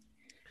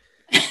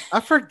 I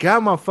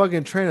forgot my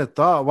fucking train of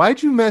thought.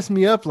 Why'd you mess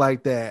me up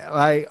like that?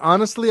 Like,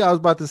 honestly, I was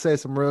about to say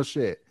some real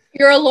shit.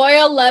 You're a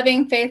loyal,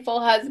 loving,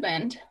 faithful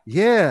husband.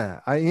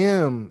 Yeah, I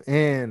am.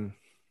 And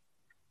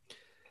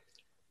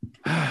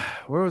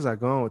where was I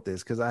going with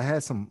this? Because I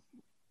had some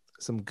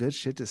good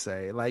shit to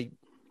say. Like,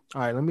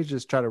 all right, let me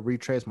just try to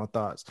retrace my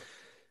thoughts.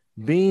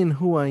 Being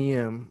who I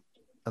am,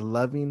 a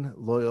loving,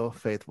 loyal,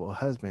 faithful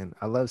husband.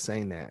 I love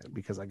saying that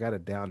because I got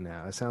it down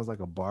now. It sounds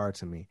like a bar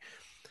to me.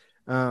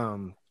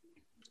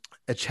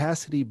 A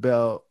chastity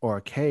belt or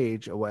a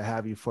cage or what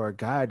have you for a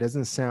guy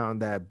doesn't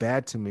sound that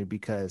bad to me,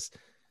 because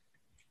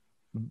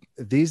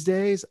these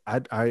days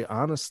I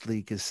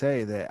honestly could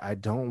say that I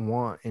don't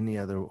want any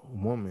other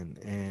woman,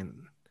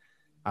 and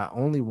I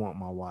only want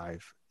my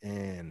wife.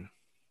 And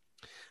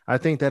I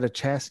think that a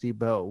chastity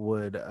belt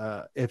would,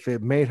 if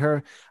it made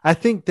her, I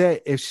think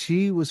that if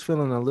she was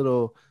feeling a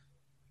little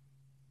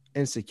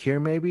insecure,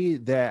 maybe,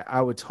 that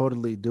I would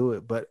totally do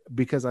it. But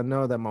because I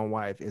know that my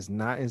wife is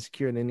not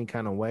insecure in any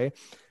kind of way,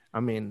 I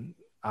mean,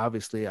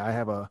 obviously I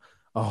have a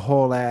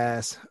whole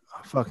ass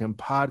fucking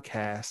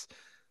podcast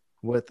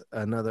with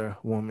another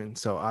woman.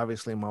 So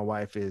obviously my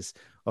wife is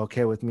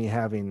okay with me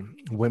having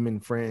women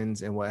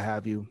friends and what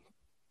have you.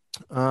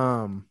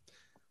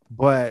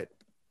 But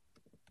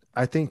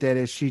I think that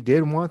if she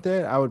did want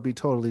that, I would be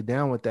totally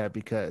down with that,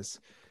 because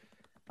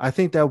I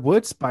think that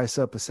would spice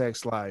up a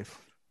sex life.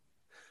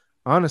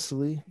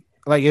 Honestly,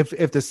 like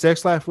if the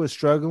sex life was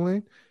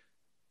struggling,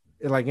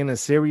 like in a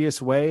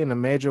serious way, in a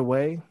major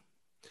way,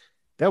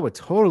 that would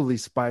totally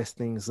spice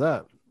things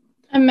up.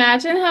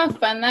 Imagine how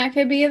fun that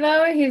could be,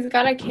 though. He's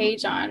got a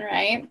cage on,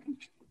 right?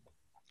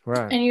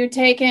 Right. And you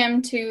take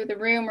him to the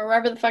room or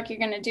wherever the fuck you're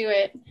going to do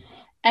it,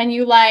 and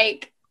you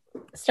like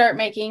start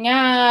making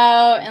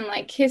out and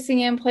like kissing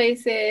in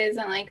places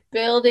and like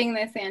building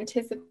this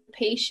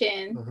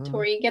anticipation to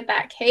where you get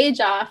that cage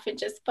off and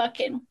just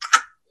fucking,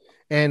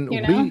 and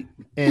you know?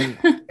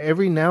 And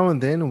every now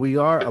and then we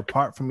are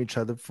apart from each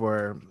other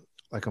for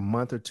like a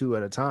month or two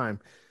at a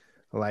time,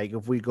 like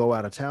if we go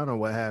out of town or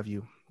what have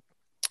you.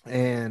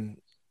 And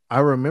I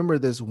remember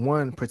this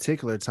one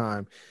particular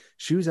time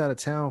she was out of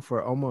town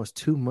for almost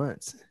 2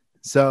 months.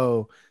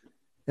 So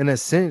in a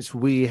sense,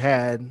 we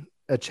had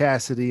a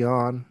chastity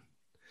on,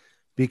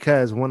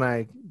 because when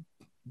I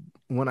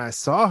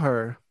saw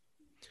her,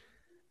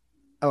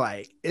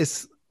 like,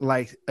 it's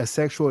like a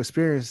sexual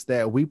experience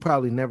that we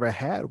probably never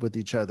had with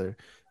each other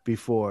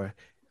before.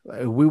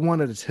 Like, we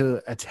wanted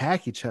to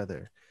attack each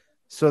other.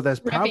 So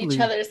that's rip probably each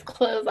other's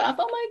clothes off.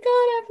 Oh my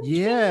God.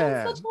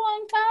 I've been such a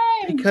long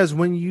time. Because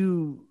when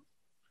you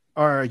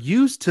are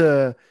used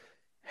to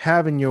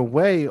having your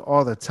way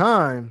all the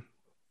time,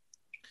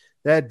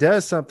 that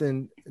does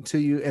something to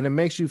you, and it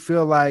makes you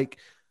feel like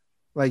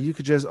you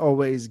could just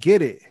always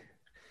get it,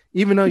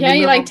 even though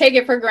you like take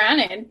it for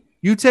granted.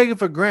 You take it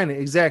for granted.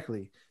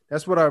 Exactly.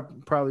 That's what I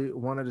probably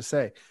wanted to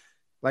say.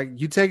 Like,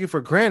 you take it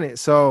for granted.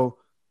 So,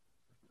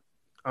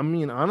 I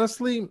mean,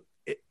 honestly,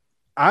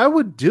 I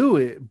would do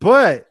it,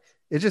 but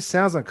it just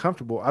sounds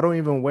uncomfortable. I don't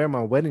even wear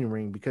my wedding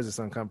ring because it's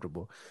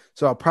uncomfortable.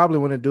 So I probably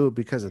want to do it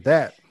because of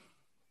that.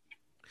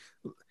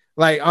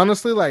 Like,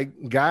 honestly,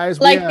 like, guys,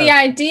 like the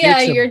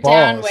idea you're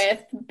down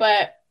with,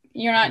 but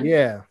you're not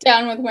Yeah.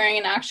 down with wearing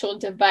an actual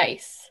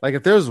device. Like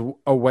if there's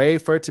a way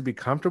for it to be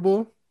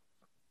comfortable,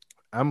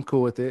 I'm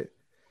cool with it.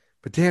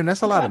 But damn,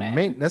 that's a lot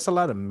of That's a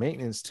lot of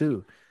maintenance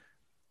too.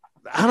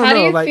 I don't know. How do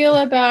you like, feel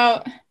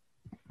about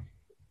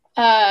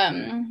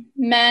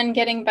men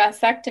getting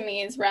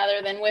vasectomies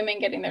rather than women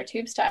getting their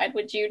tubes tied?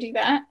 Would you do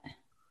that?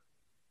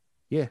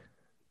 Yeah,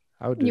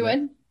 I would do you that.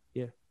 Would?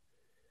 Yeah.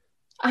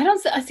 I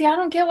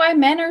don't get why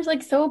men are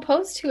like so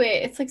opposed to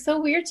it. It's like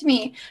so weird to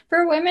me.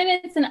 For women,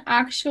 it's an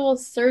actual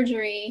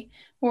surgery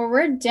where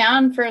we're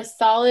down for a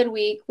solid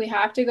week. We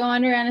have to go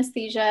under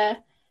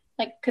anesthesia.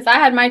 Like, because I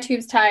had my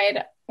tubes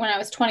tied when I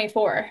was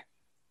 24.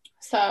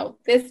 So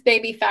this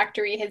baby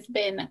factory has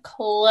been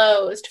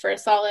closed for a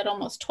solid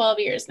almost 12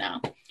 years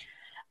now.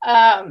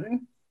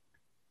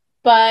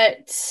 But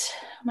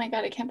oh my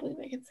God, I can't believe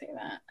I could say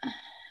that.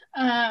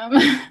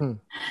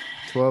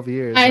 12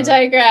 years. I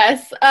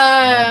digress.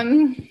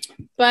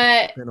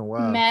 But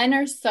men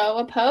are so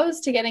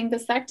opposed to getting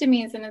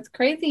vasectomies, and it's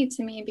crazy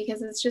to me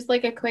because it's just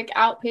like a quick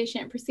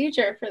outpatient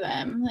procedure for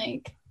them.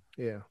 Like,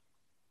 yeah,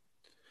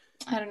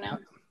 I don't know.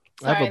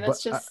 Sorry,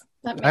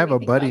 I have a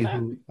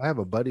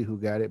buddy who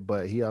got it,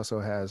 but he also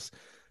has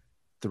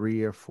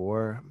 3 or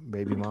 4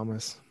 baby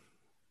mamas.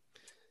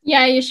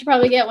 Yeah, you should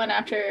probably get one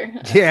after.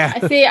 Yeah.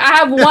 I see. I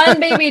have one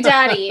baby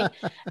daddy,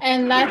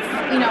 and that's,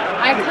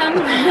 I come.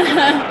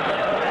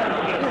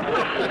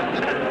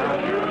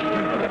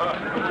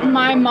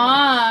 My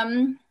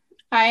mom,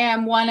 I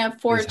am one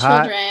of 4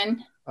 children.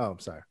 Hot. Oh, I'm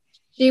sorry.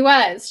 She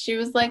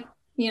was like,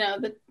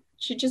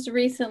 she just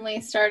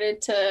recently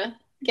started to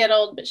get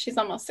old, but she's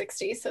almost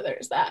 60, so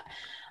there's that.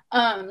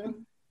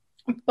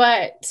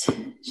 But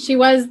she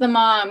was the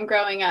mom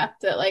growing up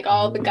that like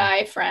all the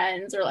guy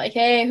friends are like,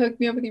 hey, hook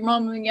me up with your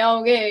mom. And yeah,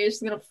 okay, you're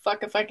just gonna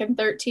fuck a fucking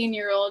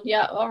 13-year-old.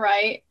 Yeah, all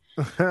right.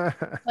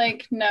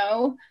 Like,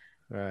 no.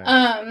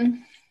 Right.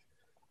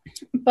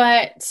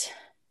 But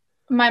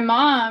my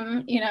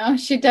mom,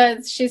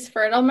 she's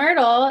fertile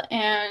Myrtle,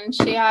 and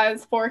she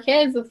has 4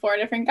 kids with 4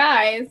 different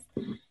guys.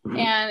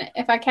 And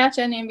if I catch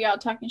any of y'all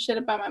talking shit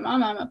about my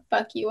mom, I'm gonna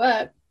fuck you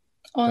up.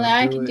 Only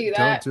I can do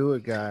that. Don't do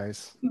it,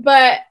 guys.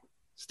 But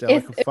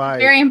it's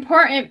very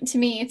important to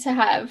me to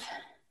have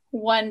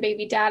one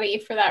baby daddy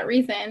for that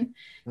reason.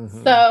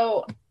 Mm-hmm.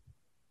 So,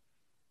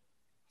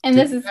 and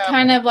this is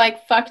kind of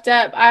like fucked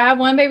up. I have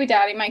one baby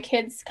daddy. My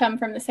kids come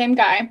from the same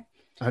guy.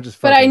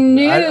 I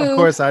knew. Of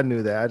course, I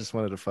knew that. I just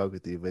wanted to fuck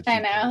with you, but I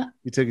know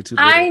you took it too.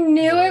 I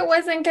knew it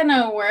wasn't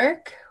gonna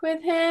work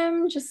with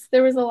him. Just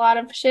there was a lot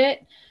of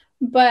shit,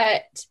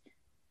 but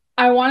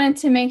I wanted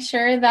to make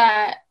sure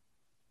that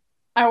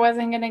I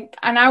wasn't gonna.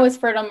 And I was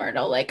fertile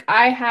Myrtle. Like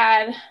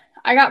I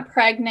got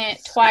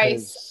pregnant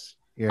twice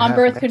on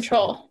birth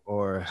control.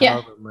 Or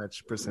however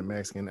much percent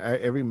Mexican.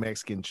 Every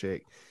Mexican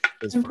chick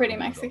is pretty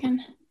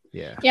Mexican.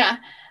 Yeah. Yeah.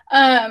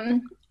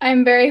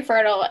 I'm very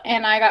fertile,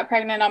 and I got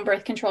pregnant on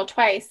birth control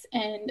twice.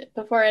 And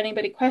before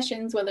anybody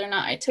questions whether or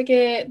not I took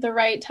it the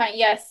right time,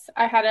 yes,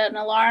 I had an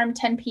alarm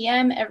 10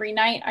 p.m. every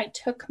night. I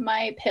took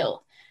my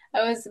pill.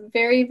 I was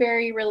very,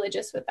 very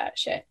religious with that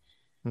shit.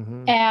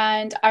 Mm-hmm.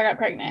 And I got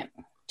pregnant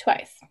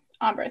twice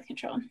on birth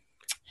control.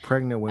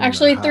 Pregnant women.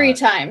 Actually, 3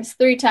 times.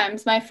 3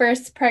 times. My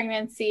first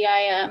pregnancy,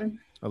 I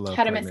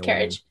had a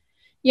miscarriage.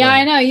 Women. Yeah,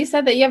 I know. You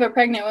said that you have a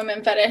pregnant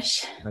woman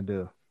fetish. I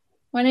do.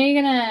 When are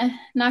you gonna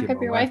knock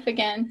up your wife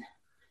again?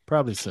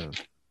 Probably soon.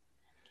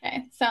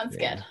 Okay, sounds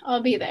good.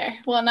 I'll be there.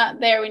 Well, not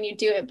there when you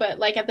do it, but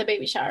like at the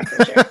baby shower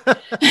for sure.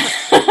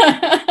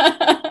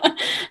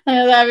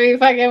 That'd be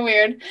fucking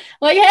weird.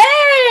 Like,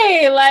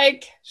 hey,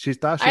 like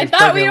I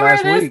thought we were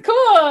this cool.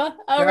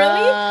 Oh,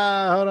 really?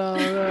 Hold on.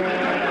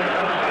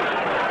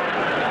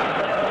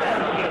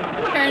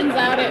 Turns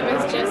out it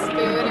was just food,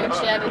 and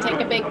she had to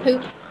take a big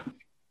poop.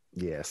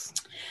 Yes.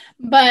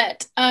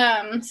 But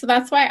so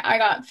that's why I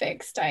got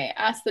fixed. I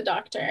asked the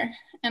doctor,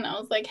 and I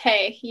was like,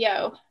 hey,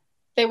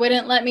 they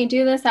wouldn't let me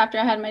do this after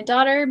I had my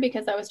daughter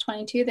because I was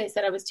 22. They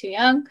said I was too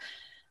young.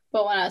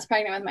 But when I was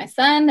pregnant with my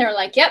son, they were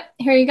like, yep,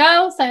 here you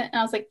go. And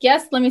I was like,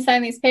 yes, let me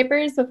sign these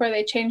papers before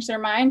they change their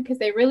mind, because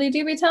they really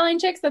do be telling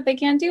chicks that they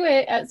can't do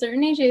it at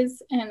certain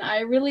ages. And I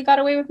really got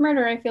away with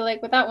murder, I feel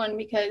like, with that one,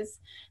 because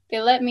they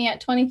let me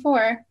at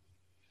 24.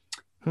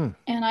 And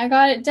I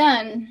got it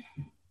done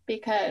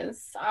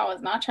because I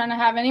was not trying to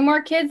have any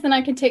more kids than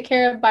I could take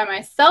care of by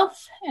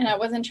myself. And I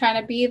wasn't trying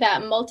to be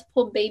that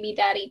multiple baby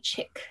daddy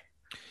chick.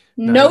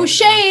 No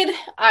shade.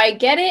 I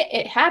get it.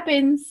 It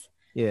happens.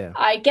 Yeah.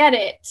 I get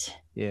it.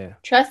 Yeah.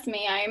 Trust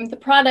me, I am the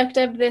product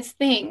of this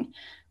thing.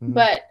 Mm-hmm.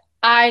 But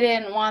I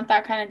didn't want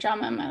that kind of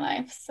drama in my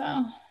life.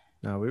 So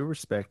no, we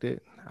respect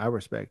it. I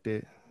respect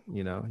it.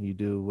 You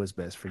do what's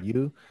best for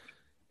you.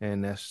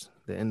 And that's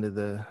the end of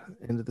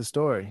the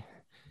story.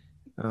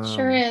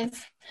 Sure is.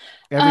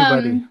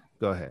 Everybody,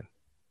 go ahead.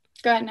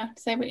 Go ahead. No,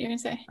 say what you're going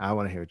to say. I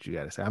want to hear what you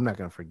got to say. I'm not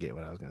going to forget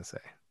what I was going to say.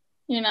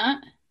 You're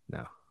not?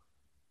 No.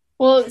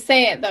 Well,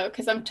 say it, though,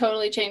 because I'm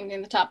totally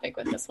changing the topic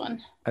with this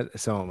one.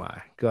 So am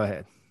I. Go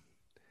ahead.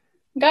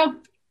 Go.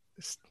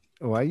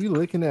 Why are you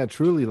looking at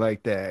Truly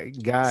like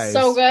that? Guys.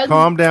 So good.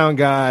 Calm down,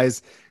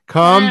 guys.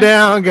 Calm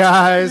down,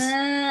 guys.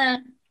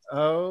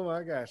 Oh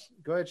my gosh.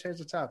 Go ahead, change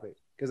the topic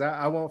because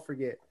I won't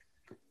forget.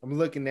 I'm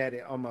looking at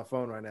it on my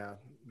phone right now.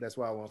 That's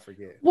why I won't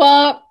forget.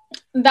 Well,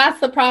 that's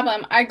the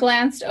problem. I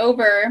glanced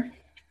over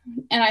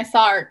and I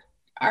saw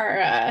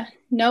our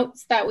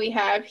notes that we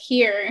have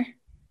here,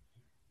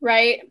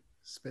 right?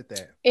 Spit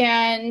that.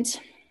 And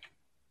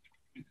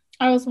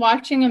I was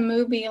watching a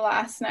movie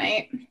last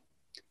night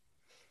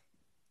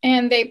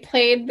and they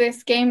played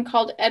this game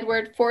called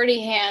Edward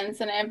 40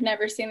 Hands, and I've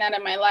never seen that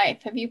in my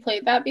life. Have you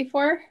played that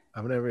before?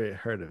 I've never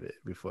heard of it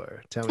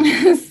before. Tell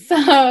me.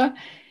 So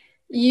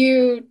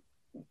you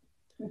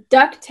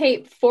duct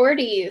tape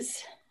 40s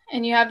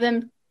and you have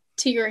them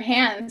to your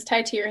hands,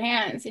 tied to your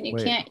hands, and you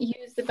can't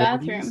use the 40s?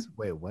 Bathroom.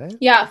 Wait, what?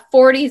 Yeah,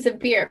 40s of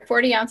beer,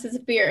 40 ounces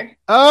of beer.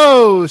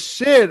 Oh,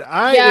 shit.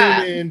 I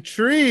am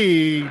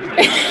intrigued.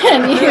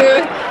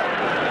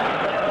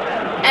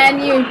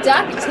 and you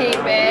duct tape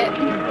it.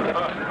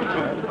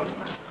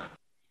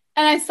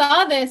 And I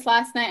saw this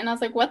last night and I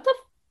was like, what the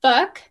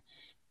fuck?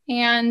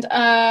 And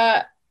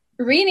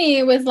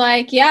Rini was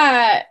like,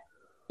 yeah,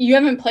 you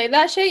haven't played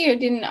that shit? You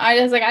didn't?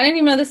 I was like, I didn't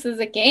even know this was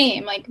a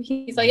game. Like,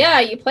 he's like, yeah,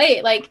 you play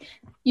it. Like,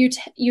 you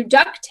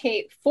duct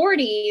tape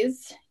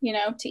 40s, you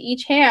know, to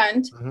each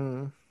hand.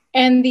 Mm-hmm.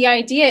 And the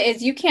idea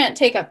is you can't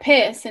take a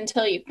piss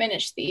until you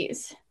finish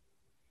these.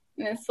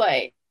 And it's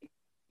like,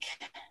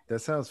 that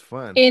sounds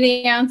fun.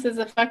 80 ounces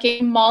of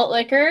fucking malt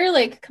liquor.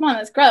 Like, come on,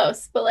 that's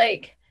gross. But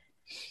like,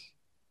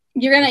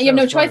 you have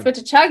no choice but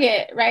to chug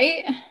it,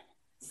 right?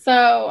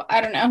 So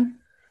I don't know.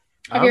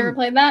 Have you ever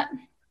played that?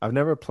 I've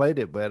never played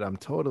it, but I'm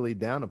totally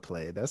down to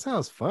play it. That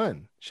sounds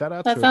fun. Shout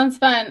out. That sounds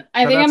fun.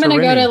 I think I'm going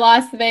to go to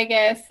Las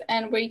Vegas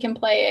and we can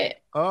play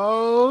it.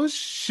 Oh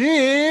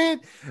shit!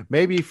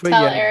 Maybe for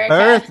your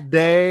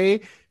birthday.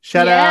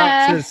 Shout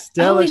out to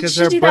Stella because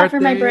her birthday. For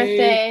my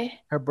birthday.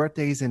 Her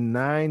birthday's in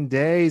 9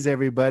 days.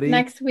 Everybody.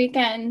 Next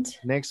weekend.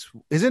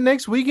 Is it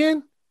next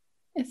weekend?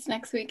 It's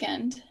next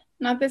weekend.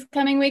 Not this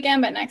coming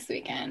weekend, but next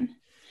weekend.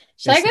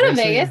 Should I go to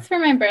Vegas for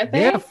my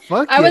birthday? Yeah,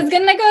 fuck I was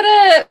gonna go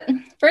to.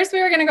 First,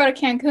 we were gonna go to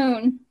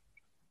Cancun,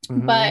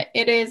 but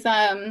it is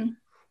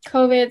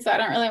COVID, so I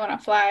don't really want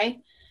to fly.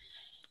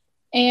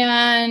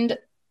 And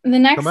the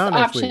next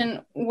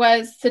option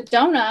was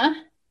Sedona,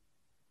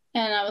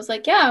 and I was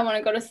like, yeah, I want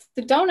to go to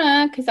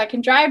Sedona because I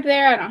can drive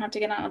there. I don't have to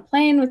get on a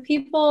plane with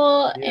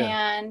people,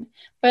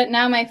 but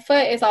now my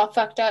foot is all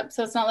fucked up,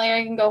 so it's not like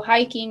I can go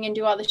hiking and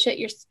do all the shit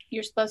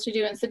you're supposed to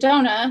do in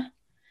Sedona.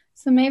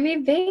 So maybe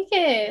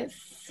Vegas.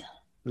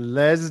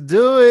 Let's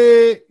do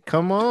it.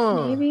 Come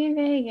on. Maybe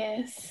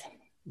Vegas.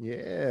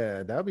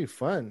 Yeah, that would be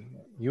fun.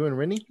 You and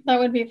Rennie? That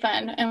would be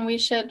fun. And we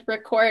should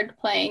record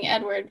playing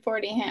Edward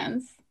 40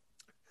 Hands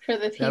for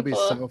the people. That'd be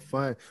so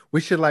fun.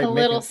 We should like a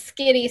little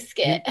skitty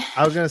skit.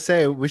 I was gonna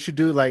say we should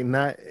do like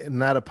not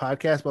a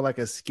podcast, but like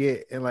a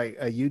skit and like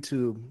a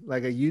YouTube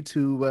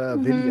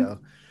video.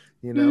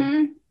 You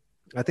know,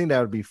 I think that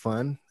would be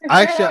fun.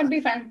 That would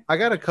be fun. I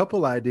got a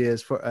couple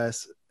ideas for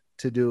us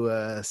to do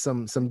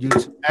some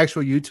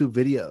actual YouTube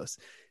videos,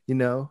 you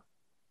know.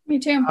 Me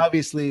too.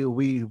 Obviously,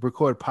 we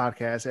record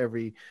podcasts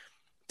every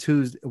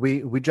Tuesday.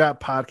 We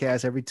drop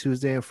podcasts every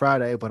Tuesday and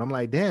Friday, but I'm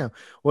like, damn,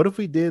 what if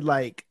we did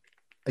like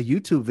a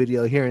YouTube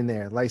video here and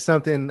there, like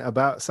something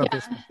about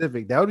something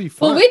specific? That would be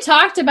fun. Well, we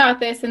talked about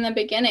this in the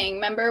beginning.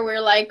 Remember,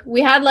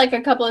 we had like a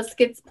couple of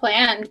skits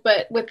planned,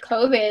 but with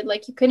COVID,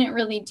 like you couldn't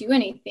really do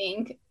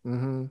anything.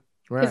 Mm-hmm.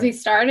 Right. Because we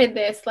started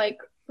this like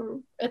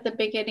at the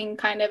beginning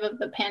kind of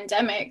the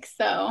pandemic.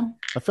 So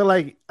I feel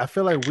like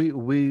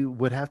we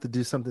would have to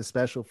do something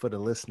special for the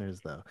listeners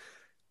though.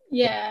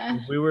 Yeah.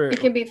 It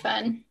could be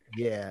fun.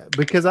 Yeah,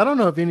 because I don't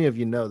know if any of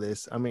you know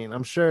this. I mean,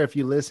 I'm sure if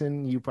you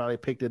listen, you probably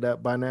picked it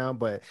up by now,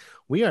 but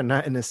we are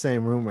not in the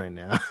same room right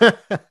now.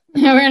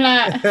 No, we're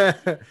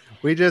not.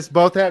 We just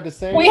both have the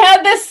same. We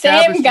had the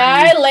same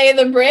guy lay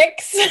the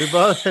bricks. We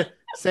both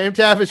same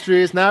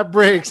tapestry. It's not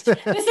bricks. This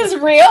is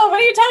real. What are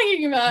you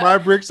talking about? My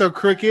bricks are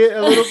crooked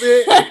a little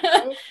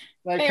bit,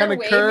 like kind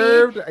of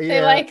curved. Yeah.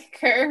 They like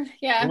curve.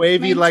 Yeah,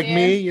 wavy like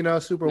me. You know,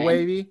 super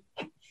wavy.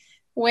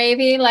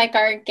 Wavy like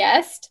our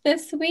guest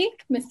this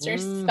week, Mr.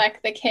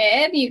 Speck the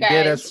Kid. You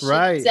guys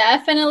should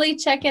definitely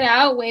check it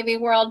out. Wavy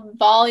World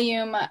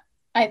Volume.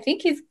 I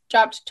think he's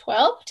dropped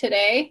 12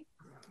 today.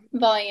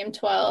 Volume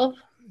 12.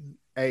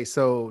 Hey,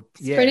 so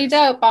it's pretty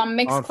dope on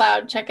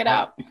Mixcloud. Check it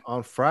out.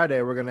 On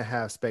Friday, we're gonna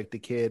have Speck the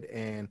Kid,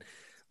 and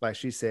like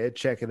she said,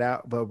 check it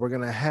out. But we're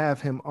gonna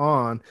have him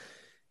on,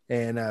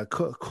 and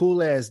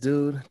cool ass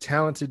dude,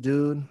 talented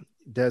dude,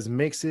 does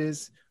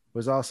mixes.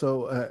 Was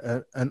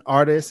also an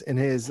artist in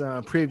his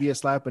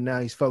previous life, but now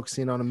he's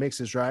focusing on the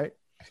mixes, right?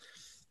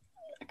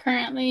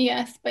 Currently,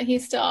 yes, but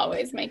he's still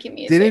always making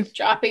music,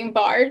 dropping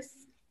bars.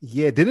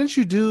 Yeah, didn't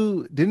you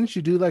do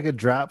like a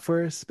drop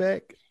for a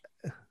Spec?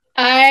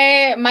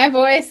 My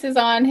voice is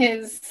on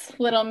his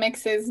little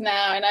mixes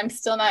now, and I'm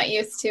still not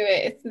used to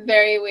it. It's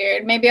very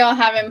weird. Maybe I'll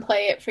have him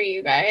play it for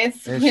you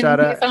guys when he's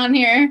on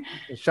here.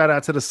 Shout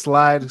out to the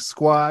Slide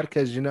Squad,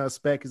 because you know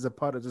Spec is a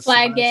part of the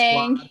Slide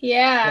Gang. Squad.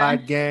 Yeah,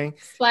 Slide Gang.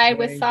 Slide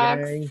with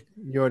socks. Gang.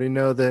 You already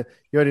know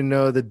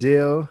the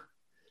deal.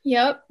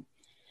 Yep.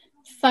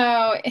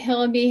 So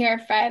he'll be here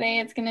Friday.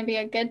 It's going to be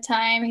a good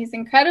time. He's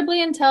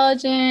incredibly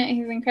intelligent.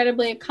 He's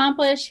incredibly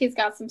accomplished. He's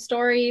got some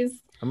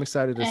stories. I'm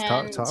excited to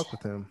And talk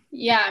with him.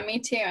 yeah, me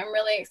too. I'm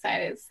really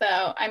excited.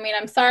 So, I mean,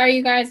 I'm sorry,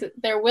 you guys.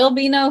 There will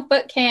be no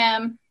foot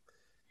cam,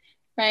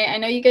 right? I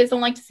know you guys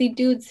don't like to see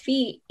dudes'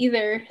 feet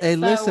either. Hey, so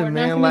listen, we're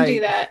man, not going to do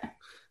that.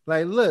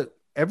 Like, look,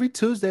 every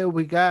Tuesday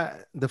we got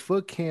the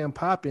foot cam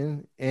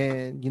popping,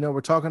 and we're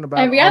talking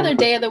about every other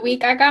day of the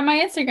week. I got my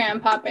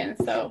Instagram popping.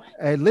 So,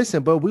 hey,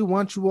 listen, but we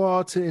want you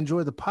all to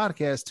enjoy the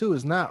podcast too.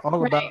 It's not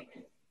all about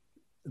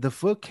the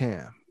foot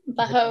cam.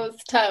 The hose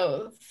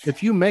toes.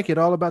 If you make it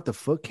all about the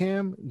foot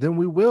cam, then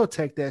we will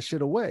take that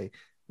shit away.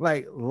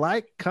 Like,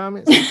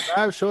 comment,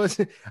 subscribe, show us.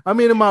 I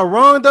mean, am I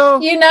wrong though?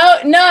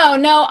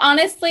 No.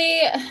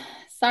 Honestly,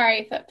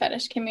 sorry, foot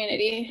fetish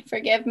community.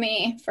 Forgive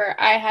me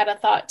I had a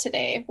thought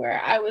today where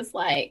I was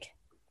like,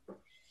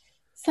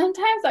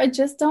 sometimes I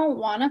just don't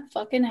want to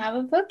fucking have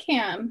a foot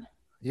cam.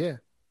 Yeah.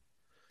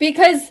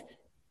 Because,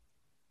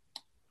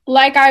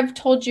 like I've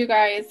told you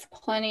guys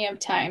plenty of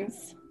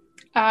times,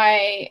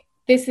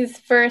 this is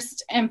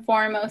first and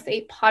foremost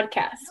a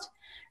podcast,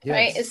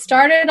 right? It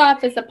started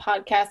off as a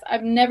podcast.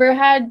 I've never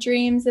had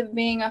dreams of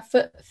being a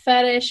foot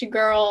fetish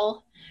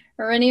girl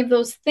or any of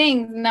those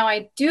things. Now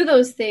I do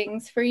those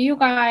things for you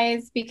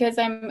guys because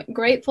I'm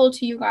grateful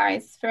to you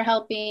guys for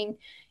helping,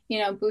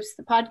 boost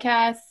the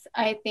podcast.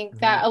 I think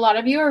that a lot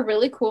of you are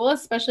really cool,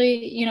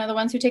 especially, the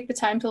ones who take the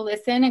time to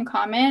listen and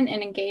comment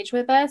and engage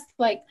with us.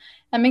 Like,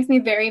 that makes me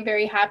very,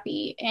 very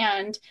happy.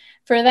 And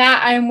for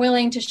that, I'm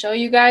willing to show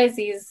you guys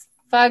these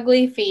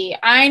fugly feet.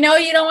 I know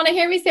you don't want to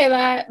hear me say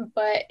that,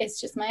 but it's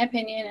just my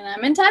opinion and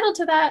I'm entitled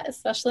to that,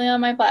 especially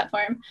on my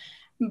platform.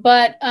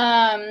 But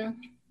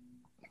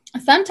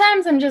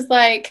sometimes I'm just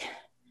like,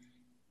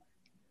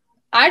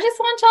 I just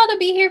want y'all to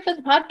be here for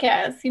the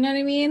podcast. You know what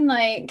I mean?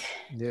 Like,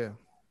 yeah.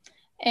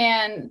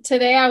 And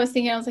today I was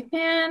thinking, I was like,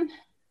 man,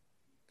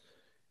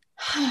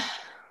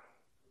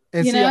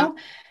 and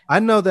I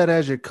know that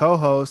as your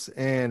co-host,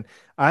 and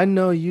I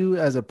know you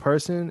as a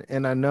person,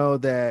 and I know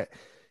that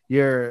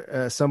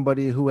you're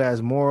somebody who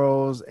has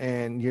morals,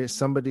 and you're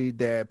somebody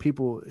that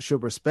people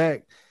should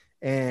respect.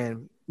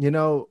 And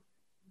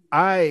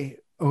I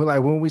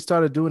like when we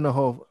started doing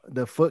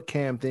the foot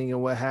cam thing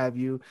and what have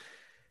you.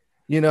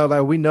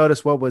 Like we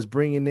noticed what was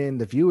bringing in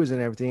the viewers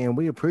and everything, and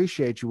we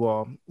appreciate you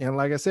all. And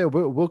like I said,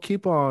 we'll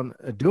keep on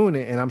doing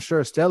it, and I'm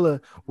sure Stella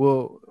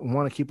will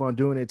want to keep on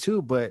doing it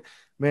too. But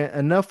man,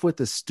 enough with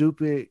the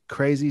stupid,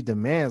 crazy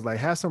demands. Like,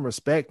 have some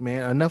respect,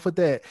 man. Enough with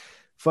that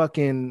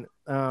fucking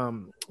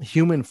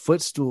human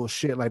footstool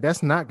shit. Like,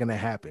 that's not gonna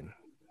happen.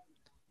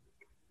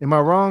 Am I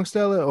wrong,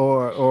 Stella?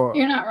 Or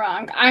you're not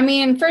wrong. I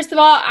mean, first of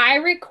all, I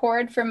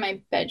record from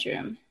my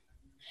bedroom.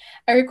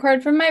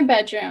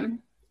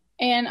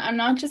 And I'm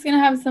not just going to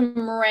have some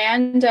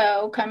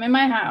rando come in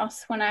my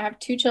house when I have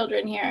 2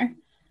 children here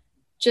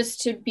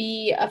just to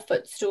be a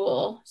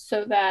footstool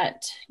so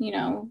that,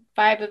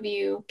 5 of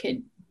you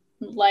could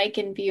like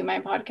and view my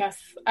podcast.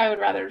 I would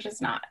rather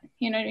just not,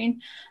 you know what I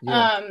mean?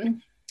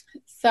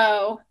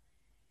 Yeah.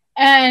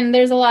 And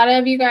there's a lot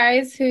of you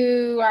guys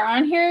who are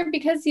on here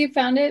because you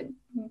found it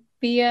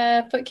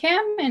via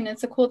Footcam, and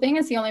it's a cool thing.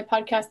 It's the only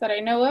podcast that I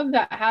know of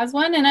that has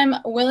one, and I'm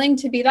willing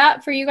to be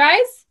that for you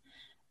guys.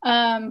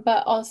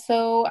 But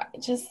also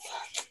just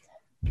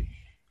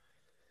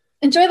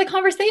enjoy the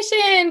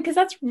conversation because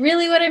that's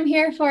really what I'm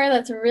here for.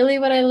 That's really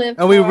what I live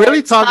for. And we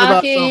really talk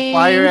about some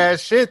fire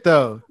ass shit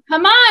though.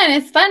 Come on,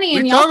 it's funny,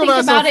 and y'all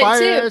think about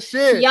it too.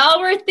 Shit. Y'all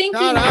were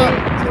thinking it,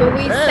 but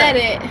we said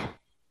it,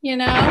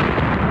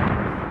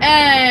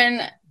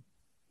 And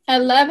I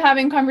love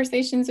having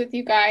conversations with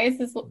you guys.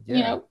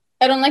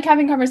 I don't like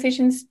having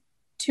conversations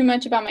too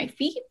much about my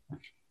feet.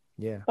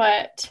 Yeah.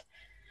 But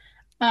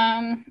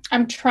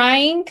I'm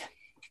trying,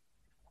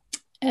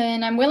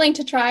 and I'm willing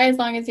to try as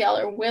long as y'all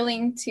are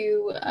willing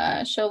to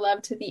show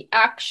love to the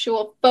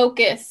actual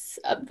focus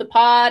of the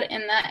pod,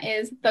 and that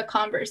is the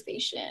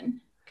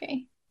conversation.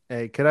 Okay.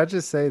 Hey, could I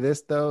just say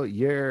this though?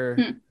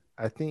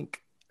 I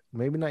think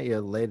maybe not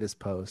your latest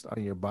post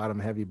on your bottom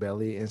heavy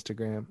belly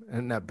Instagram,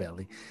 and not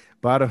belly,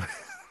 bottom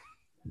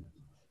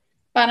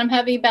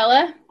heavy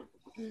Bella.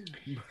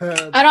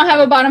 I don't have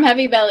a bottom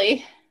heavy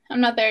belly. I'm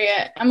not there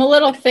yet. I'm a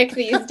little thick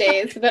these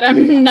days, but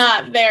I'm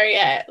not there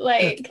yet.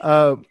 Like,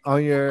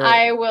 on your,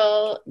 I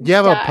will. You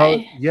have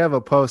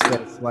a post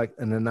that's like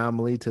an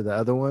anomaly to the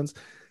other ones,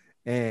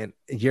 and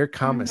your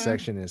comment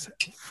section is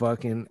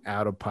fucking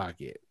out of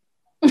pocket.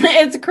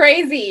 It's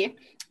crazy.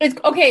 It's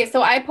okay.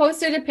 So I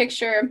posted a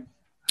picture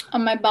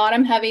on my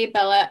bottom heavy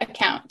Bella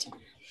account,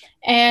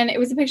 and it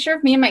was a picture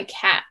of me and my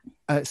cat.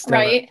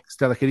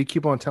 Stella, can you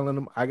keep on telling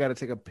them? I got to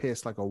take a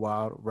piss like a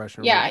wild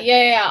Russian.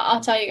 Yeah. I'll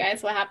tell you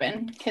guys what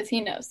happened because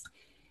he knows.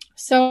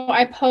 So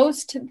I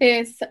post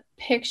this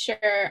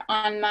picture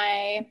on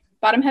my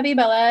Bottom Heavy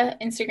Bella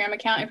Instagram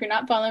account. If you're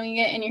not following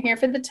it and you're here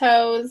for the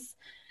toes,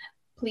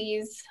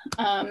 please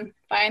find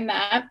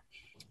that.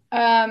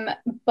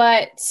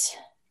 But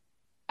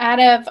out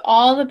of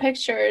all the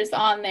pictures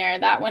on there,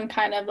 that one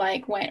kind of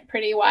like went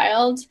pretty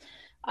wild.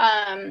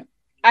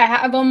 I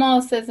have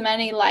almost as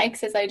many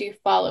likes as I do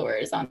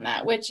followers on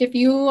that, which if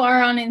you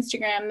are on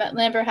Instagram, that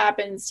never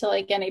happens to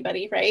like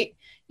anybody, right?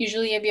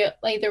 Usually if you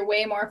either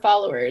way more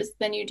followers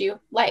than you do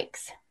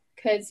likes,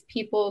 because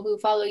people who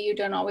follow you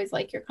don't always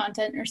like your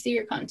content or see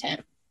your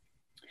content.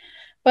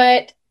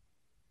 But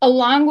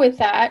along with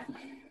that,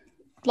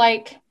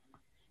 like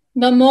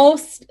the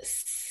most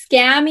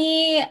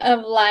scammy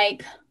of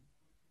like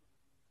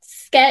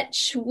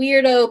sketch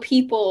weirdo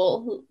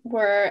people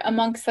were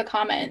amongst the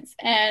comments,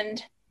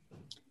 and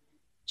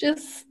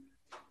just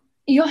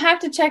you'll have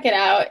to check it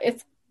out.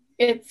 It's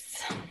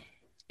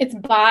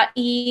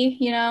bot-y,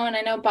 you know, and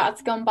I know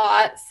bots gone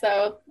bot,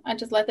 so I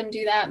just let them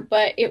do that.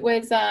 But it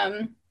was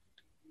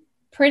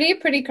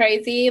pretty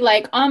crazy.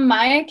 Like on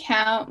my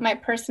account, my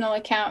personal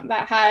account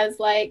that has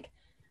like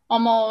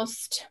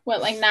almost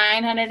like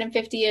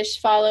 950-ish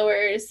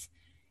followers,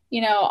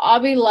 you know, I'll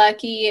be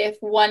lucky if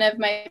one of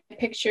my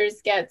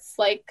pictures gets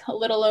like a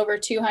little over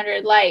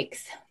 200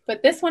 likes.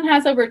 But this one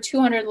has over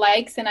 200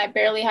 likes and I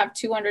barely have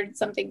 200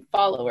 something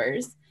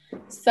followers.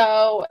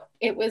 So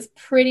it was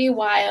pretty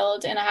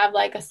wild. And I have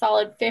like a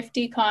solid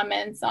 50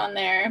 comments on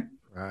there.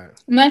 Right.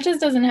 And that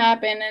just doesn't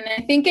happen. And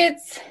I think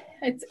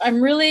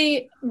I'm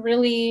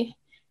really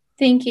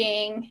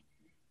thinking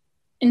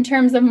in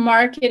terms of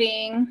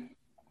marketing,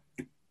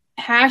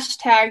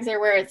 hashtags are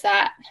where it's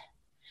at.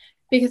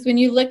 Because when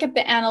you look at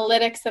the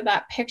analytics of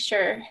that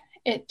picture,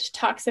 it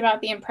talks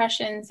about the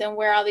impressions and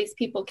where all these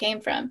people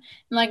came from. And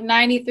like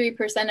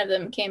 93% of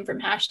them came from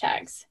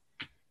hashtags.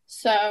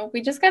 So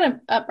we just got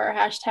to up our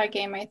hashtag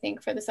game, I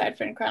think, for the Side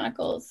Friend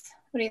Chronicles.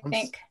 What do you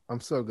think? I'm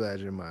so glad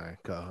you're my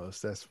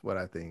co-host. That's what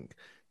I think.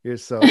 You're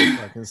so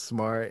fucking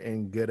smart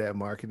and good at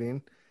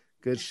marketing.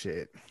 Good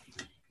shit.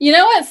 You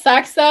know what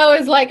sucks though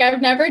is like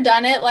I've never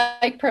done it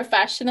like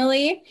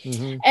professionally.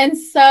 Mm-hmm. And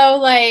so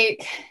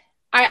like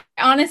I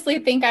honestly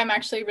think I'm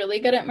actually really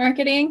good at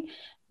marketing.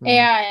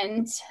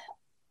 Mm-hmm.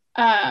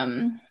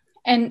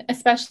 And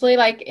especially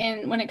like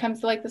when it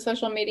comes to like the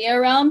social media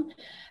realm,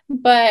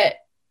 but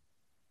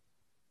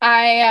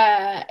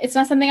it's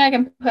not something I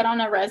can put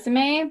on a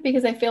resume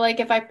because I feel like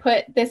if I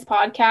put this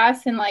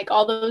podcast and like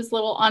all those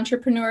little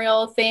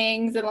entrepreneurial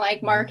things and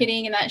like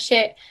marketing and that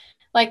shit,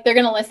 like they're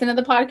gonna listen to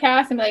the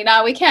podcast and be like,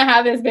 "No, we can't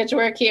have this bitch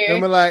work here." And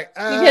we're like,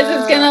 because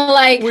it's gonna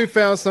like we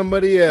found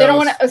somebody else. They don't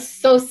want to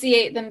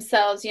associate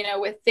themselves, you know,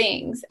 with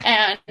things.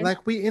 And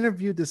like we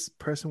interviewed this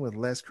person with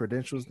less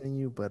credentials than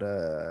you, but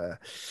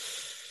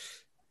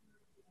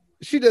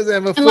she doesn't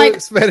have a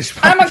foot fetish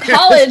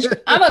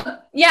podcast.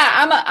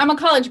 I'm a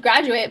college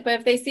graduate, but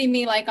if they see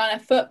me like on a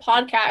foot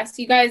podcast,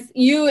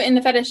 you in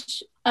the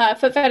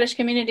foot fetish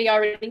community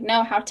already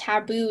know how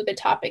taboo the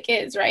topic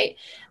is, right?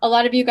 A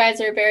lot of you guys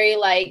are very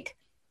like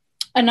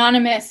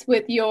anonymous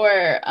with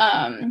your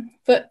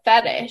foot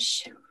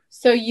fetish,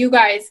 so you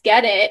guys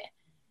get it,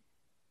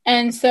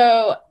 and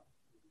so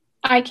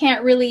I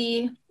can't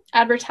really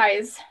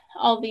advertise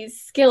all these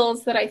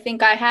skills that I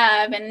think I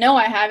have and know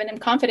I have and I'm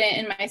confident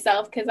in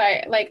myself because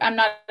I'm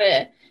not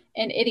an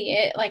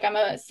idiot. Like I'm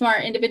a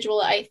smart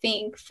individual, I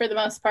think, for the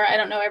most part. I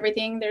don't know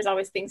everything. There's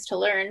always things to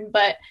learn,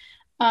 but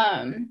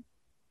I'm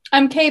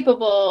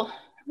capable,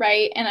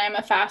 right? And I'm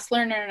a fast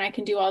learner and I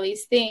can do all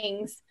these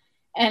things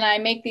and I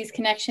make these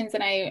connections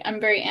and I'm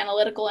very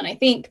analytical and I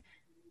think,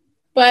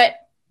 but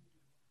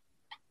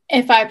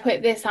if I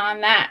put this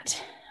on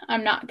that,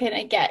 I'm not going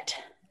to get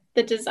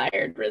the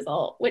desired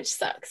result, which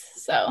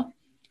sucks. So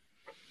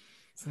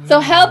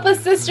help a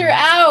sister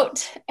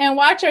out and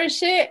watch our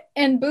shit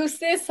and boost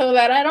this so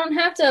that I don't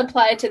have to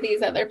apply to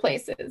these other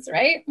places,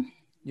 right?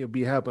 You'll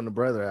be helping a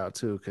brother out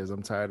too, because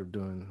I'm tired of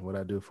doing what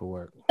I do for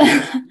work.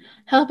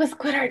 Help us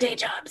quit our day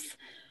jobs.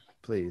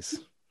 Please.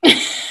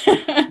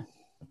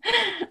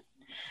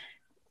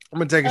 I'm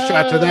gonna take a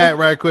shot to that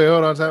right quick.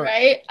 Hold on.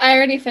 Right? I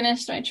already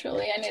finished my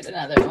Truly. I need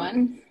another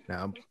one.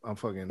 Now I'm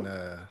fucking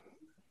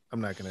I'm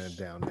not gonna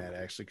down that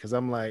actually, because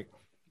I'm like,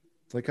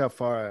 look how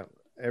far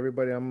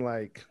everybody. I'm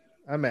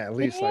at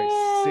least like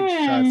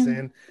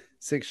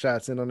 6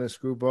 shots in on this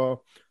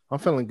screwball. I'm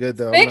feeling good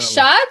though. 6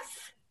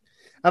 shots?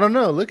 I don't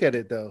know. Look at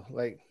it though.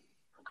 Like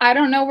I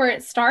don't know where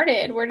it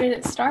started. Where did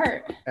it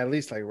start? At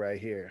least like right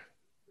here.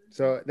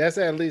 So that's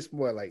at least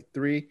what, like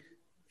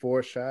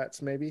 3-4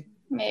 shots, maybe.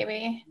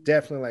 Maybe.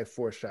 Definitely like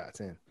 4 shots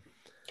in.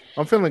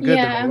 I'm feeling good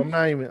though. I'm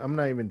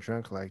not even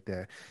drunk like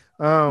that.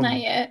 Not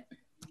yet.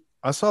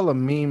 I saw a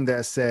meme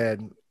that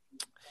said,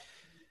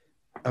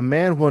 "A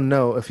man will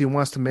know if he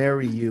wants to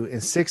marry you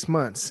in 6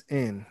 months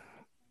in."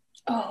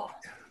 Oh,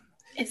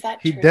 is that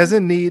true? He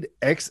doesn't need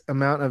X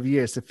amount of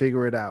years to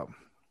figure it out.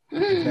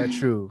 Is that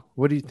true?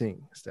 What do you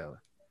think, Stella?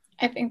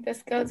 I think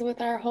this goes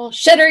with our whole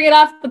shitter get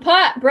off the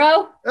pot,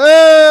 bro.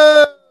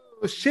 Oh,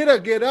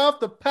 shitter get off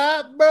the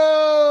pot,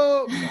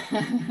 bro.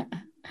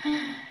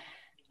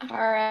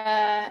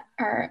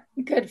 Our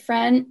good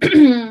friend,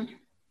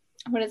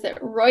 what is it,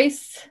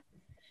 Royce?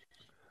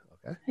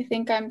 Okay. I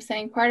think I'm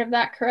saying part of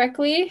that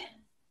correctly.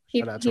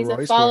 He's Royce,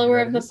 a follower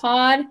of the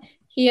pod.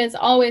 He is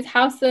always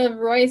House of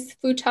Royce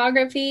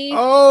Photography.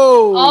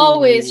 Oh,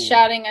 always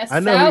shouting us out. I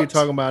know who you're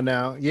talking about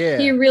now. Yeah.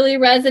 He really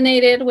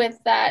resonated with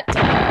that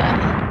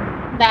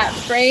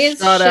phrase.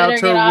 Shout out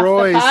to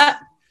Royce.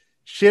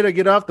 Shit or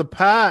get off the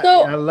pot.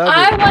 So I love it.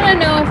 I want to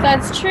know if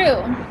that's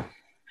true.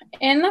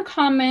 In the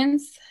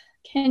comments,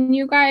 can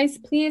you guys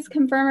please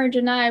confirm or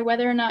deny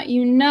whether or not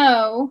you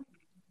know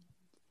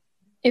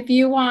if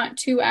you want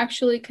to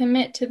actually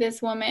commit to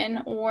this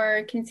woman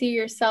or can see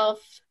yourself,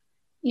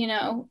 you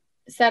know,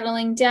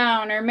 settling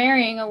down or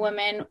marrying a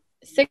woman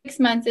 6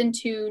 months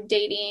into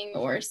dating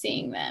or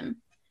seeing them?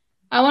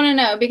 I want to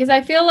know because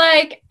I feel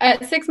like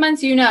at 6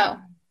 months, you know,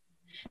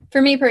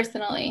 for me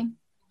personally,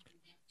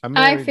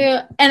 I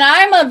feel, and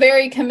I'm a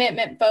very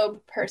commitment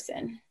phobe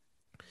person.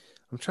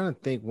 I'm trying to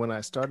think when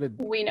I started.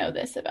 We know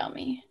this about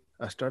me.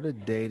 I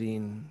started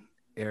dating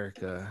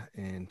Erica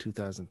in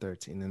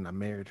 2013 and I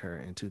married her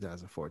in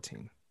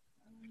 2014.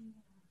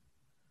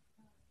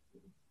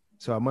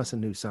 So I must have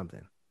knew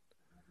something.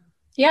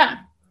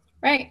 Yeah,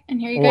 right.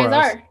 And here you guys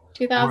are,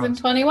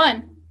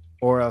 2021.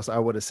 Or else I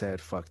would have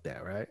said, fuck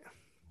that, right?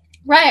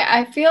 Right.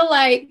 I feel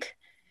like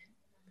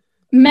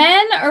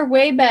men are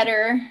way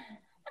better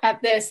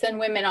at this than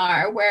women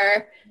are,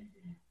 where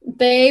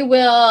they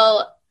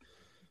will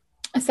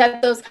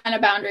set those kind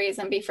of boundaries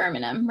and be firm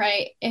in them,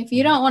 right? If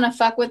you don't want to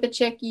fuck with a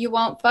chick, you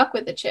won't fuck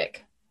with a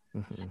chick.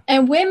 Mm-hmm.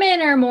 And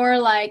women are more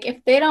like,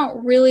 if they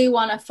don't really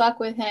want to fuck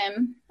with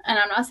him, and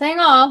I'm not saying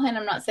all, and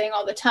I'm not saying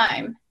all the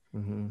time,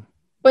 mm-hmm.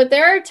 but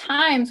there are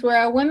times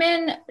where a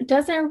woman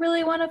doesn't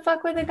really want to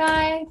fuck with a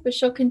guy, but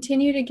she'll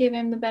continue to give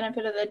him the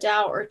benefit of the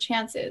doubt or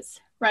chances,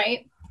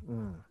 right?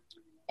 Mm.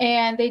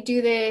 And they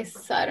do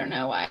this, I don't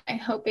know why,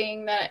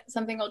 hoping that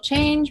something will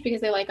change because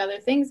they like other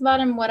things about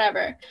him,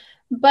 whatever.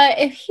 But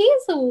if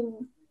he's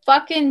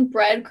fucking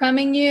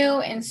breadcrumbing you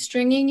and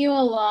stringing you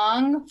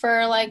along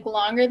for like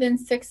longer than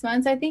 6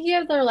 months, I think you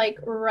have the like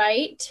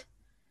right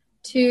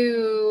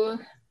to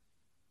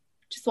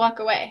just walk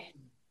away.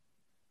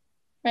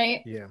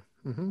 Right? Yeah.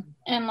 Mm-hmm.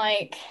 And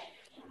like,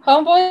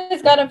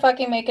 homeboy's got to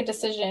fucking make a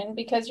decision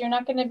because you're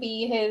not going to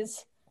be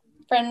his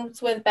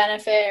friends with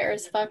benefit or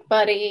his fuck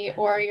buddy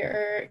or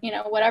your, you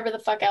know, whatever the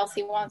fuck else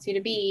he wants you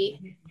to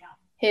be.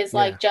 His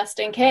like just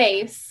in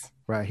case.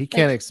 Right. He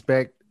can't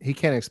expect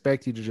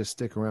you to just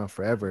stick around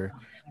forever.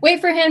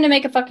 Wait for him to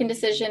make a fucking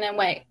decision and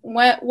wait.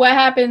 What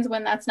happens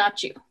when that's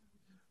not you?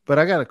 But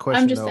I got a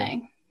question. I'm just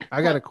saying.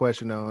 I got a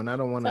question though, and I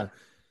don't want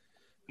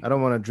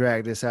to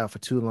drag this out for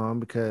too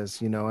long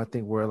because, you know, I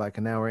think we're like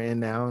an hour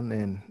in now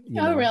and you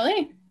know,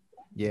 really?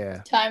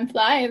 Yeah. Time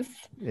flies.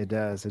 It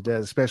does,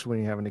 especially when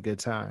you're having a good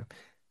time.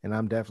 And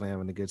I'm definitely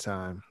having a good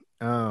time.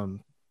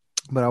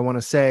 But I want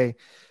to say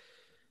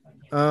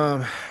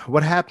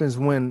what happens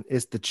when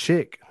it's the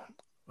chick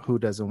who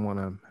doesn't want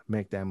to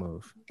make that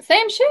move?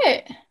 Same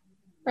shit,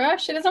 bro.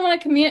 She doesn't want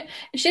to commit.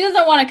 She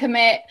doesn't want to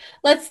commit.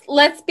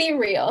 Let's be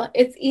real.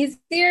 It's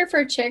easier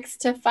for chicks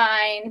to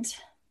find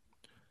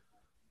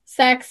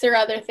sex or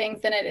other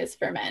things than it is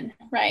for men,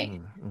 right?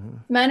 Mm-hmm.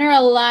 Men are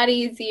a lot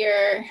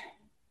easier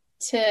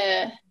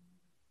to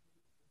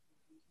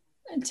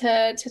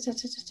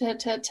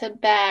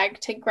bag,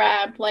 to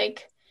grab.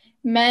 Like,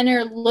 men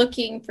are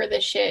looking for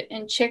the shit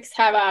and chicks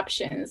have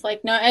options.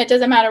 Like, no, it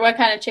doesn't matter what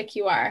kind of chick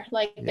you are.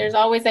 Like, there's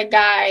always a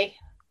guy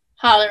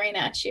hollering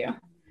at you.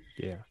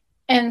 Yeah.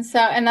 And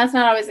that's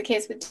not always the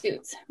case with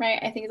dudes, right?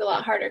 I think it's a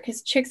lot harder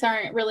because chicks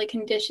aren't really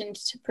conditioned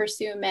to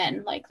pursue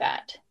men like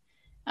that.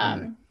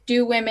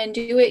 Do women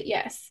do it?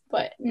 Yes,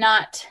 but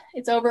not,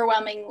 it's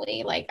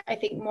overwhelmingly, like, I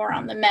think more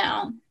on the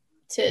male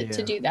to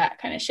do that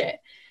kind of shit.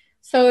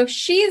 So if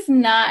she's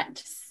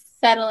not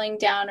settling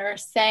down or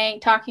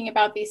talking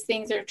about these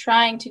things or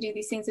trying to do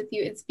these things with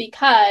you, it's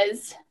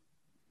because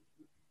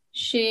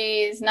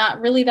she's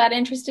not really that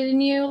interested in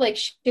you. Like,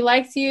 she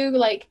likes you,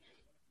 like,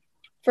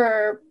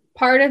 for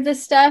part of the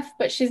stuff,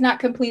 but she's not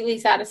completely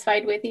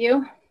satisfied with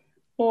you,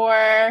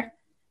 or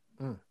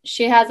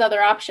she has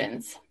other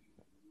options.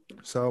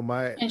 So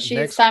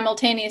she's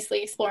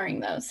simultaneously exploring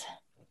those.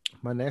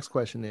 My next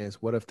question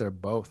is, what if they're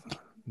both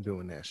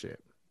doing that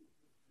shit?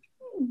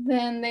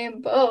 Then they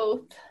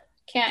both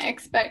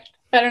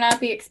better not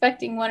be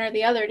expecting one or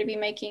the other to be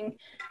making,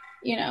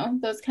 you know,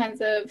 those kinds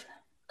of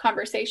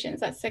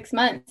conversations at 6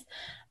 months,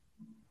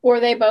 or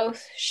they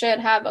both should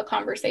have a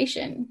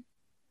conversation.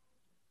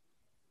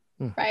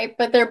 Right.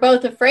 But they're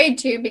both afraid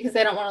to because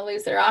they don't want to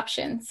lose their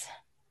options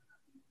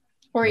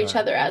or each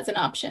other as an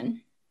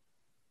option.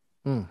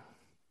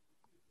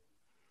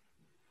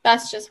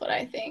 That's just what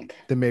I think.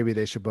 Then maybe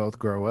they should both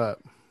grow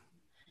up.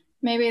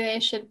 Maybe they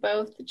should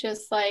both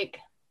just like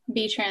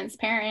be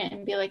transparent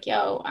and be like,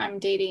 yo, I'm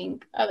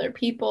dating other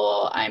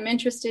people. I'm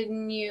interested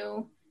in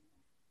you.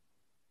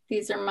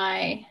 These are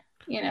my,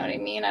 you know what I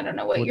mean? I don't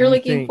know what you're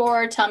looking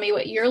for. Tell me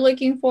what you're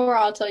looking for.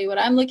 I'll tell you what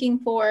I'm looking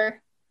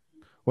for.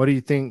 What do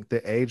you think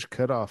the age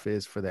cutoff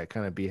is for that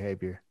kind of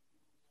behavior?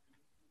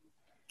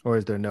 Or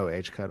is there no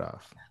age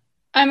cutoff?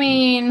 I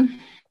mean,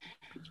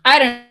 I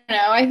don't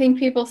know. I think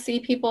people see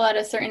people at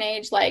a certain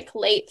age, like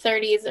late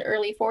 30s,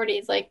 early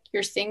 40s, like,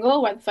 you're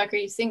single? Why the fuck are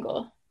you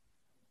single?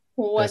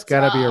 what's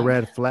got to be a wrong.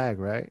 red flag,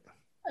 right?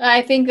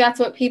 I think that's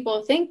what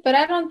people think, but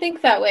I don't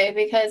think that way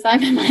because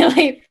I'm in my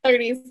late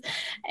 30s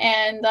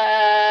and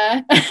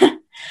I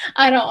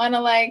don't want to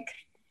like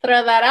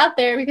throw that out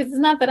there because it's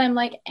not that I'm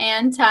like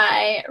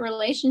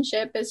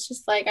anti-relationship. It's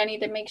just like I need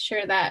to make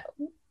sure that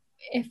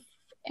if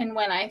and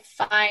when I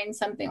find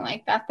something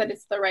like that, that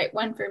it's the right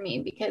one for me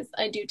because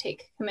I do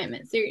take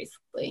commitment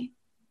seriously.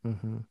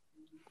 Mm-hmm.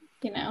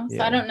 You know, so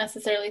Yeah. I don't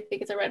necessarily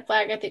think it's a red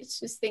flag. I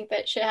just think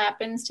that shit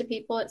happens to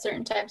people at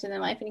certain times in their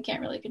life and you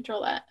can't really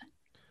control that.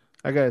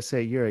 I gotta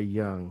say, you're a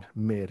young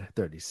mid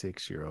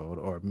 36-year-old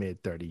or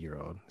mid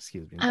 30-year-old.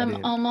 Excuse me.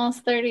 I'm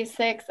almost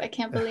 36. I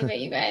can't believe it,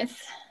 you guys.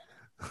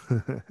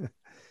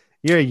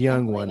 You're a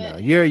young one, though.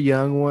 You're a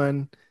young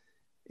one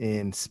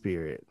in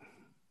spirit,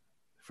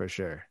 for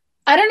sure.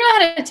 I don't know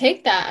how to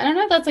take that. I don't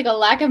know if that's like a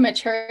lack of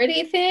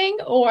maturity thing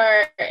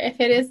or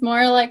if it is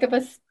more like of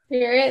a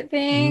spirit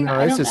thing. No,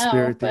 it's a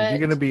spirit thing.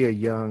 You're gonna be a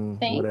young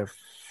whatever.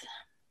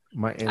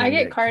 I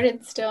get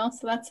carded still,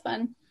 so that's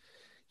fun.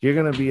 You're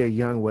gonna be a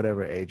young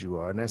whatever age you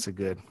are, and that's a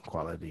good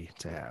quality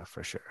to have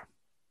for sure.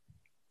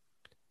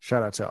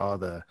 Shout out to all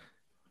the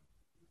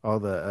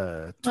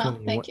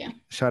 21, thank you.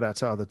 Shout out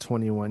to all the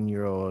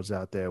 21-year-olds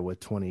out there with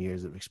 20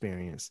 years of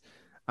experience.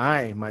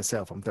 I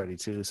myself, I'm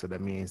 32, so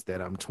that means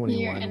that I'm 21.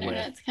 Your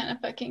internet's kind of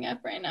fucking up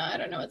right now. I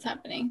don't know what's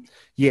happening.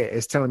 Yeah,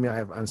 it's telling me I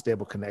have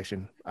unstable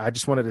connection. I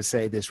just wanted to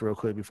say this real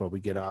quick before we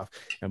get off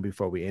and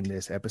before we end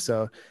this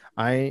episode.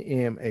 I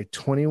am a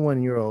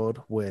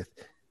 21-year-old with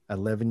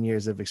 11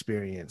 years of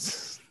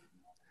experience.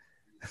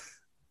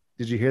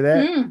 Did you hear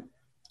that?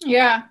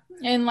 Yeah.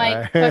 And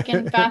like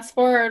fucking fast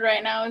forward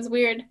right now is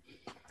weird.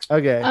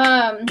 Okay.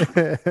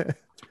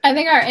 I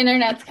think our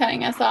internet's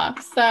cutting us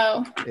off.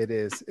 So it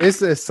is.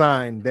 It's a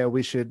sign that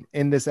we should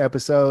end this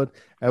episode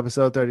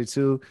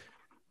 32.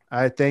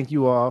 I thank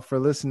you all for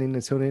listening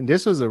and tuning in.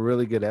 This was a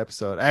really good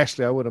episode.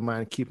 Actually, I wouldn't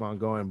mind keep on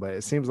going, but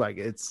it seems like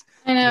it's.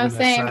 I know,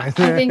 same. I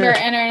think our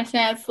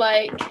internet's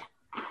like,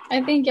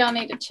 I think y'all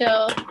need to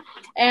chill.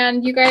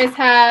 And you guys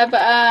have,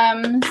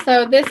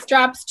 so this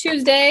drops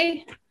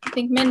Tuesday, I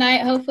think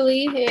midnight,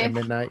 hopefully. At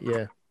midnight,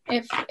 yeah.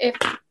 If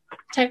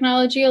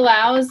technology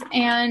allows.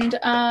 And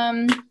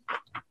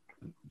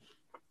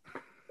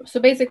so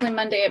basically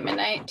Monday at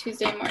midnight,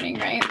 Tuesday morning,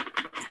 right?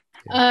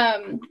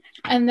 Yeah.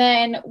 And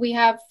then we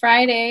have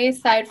Friday,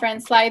 Side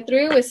Friend Slide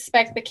Through with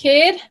Spec the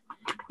Kid.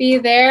 Be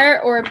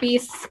there or be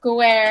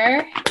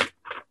square.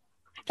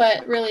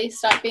 But really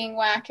stop being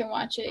whack and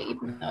watch it,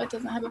 even though it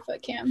doesn't have a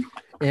foot cam.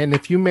 And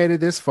if you made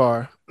it this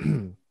far,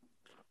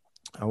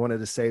 I wanted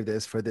to save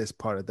this for this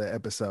part of the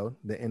episode,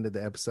 the end of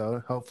the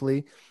episode.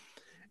 Hopefully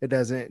it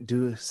doesn't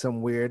do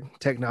some weird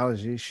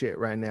technology shit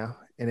right now.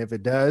 And if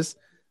it does,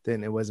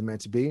 then it wasn't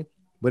meant to be.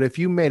 But if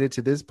you made it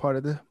to this part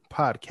of the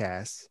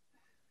podcast,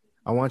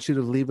 I want you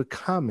to leave a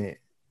comment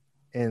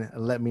and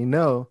let me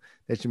know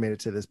that you made it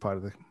to this part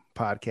of the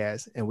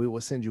podcast, and we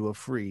will send you a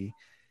free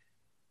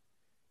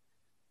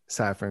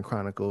Side Friend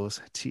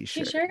Chronicles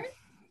t-shirt. T-shirt?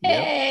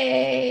 Yep.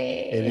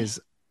 Hey. It is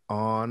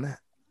on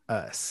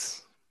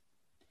us.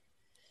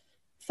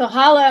 So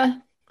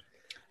holla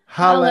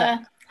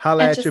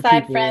at your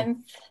side people.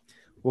 friends.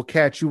 We'll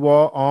catch you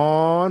all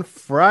on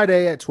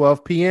Friday at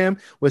 12 p.m.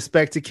 with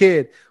Spec the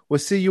Kid. We'll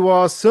see you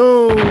all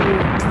soon.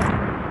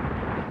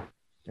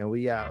 And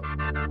we out.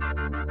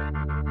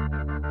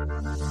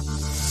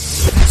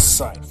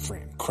 Side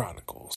Friend Chronicles.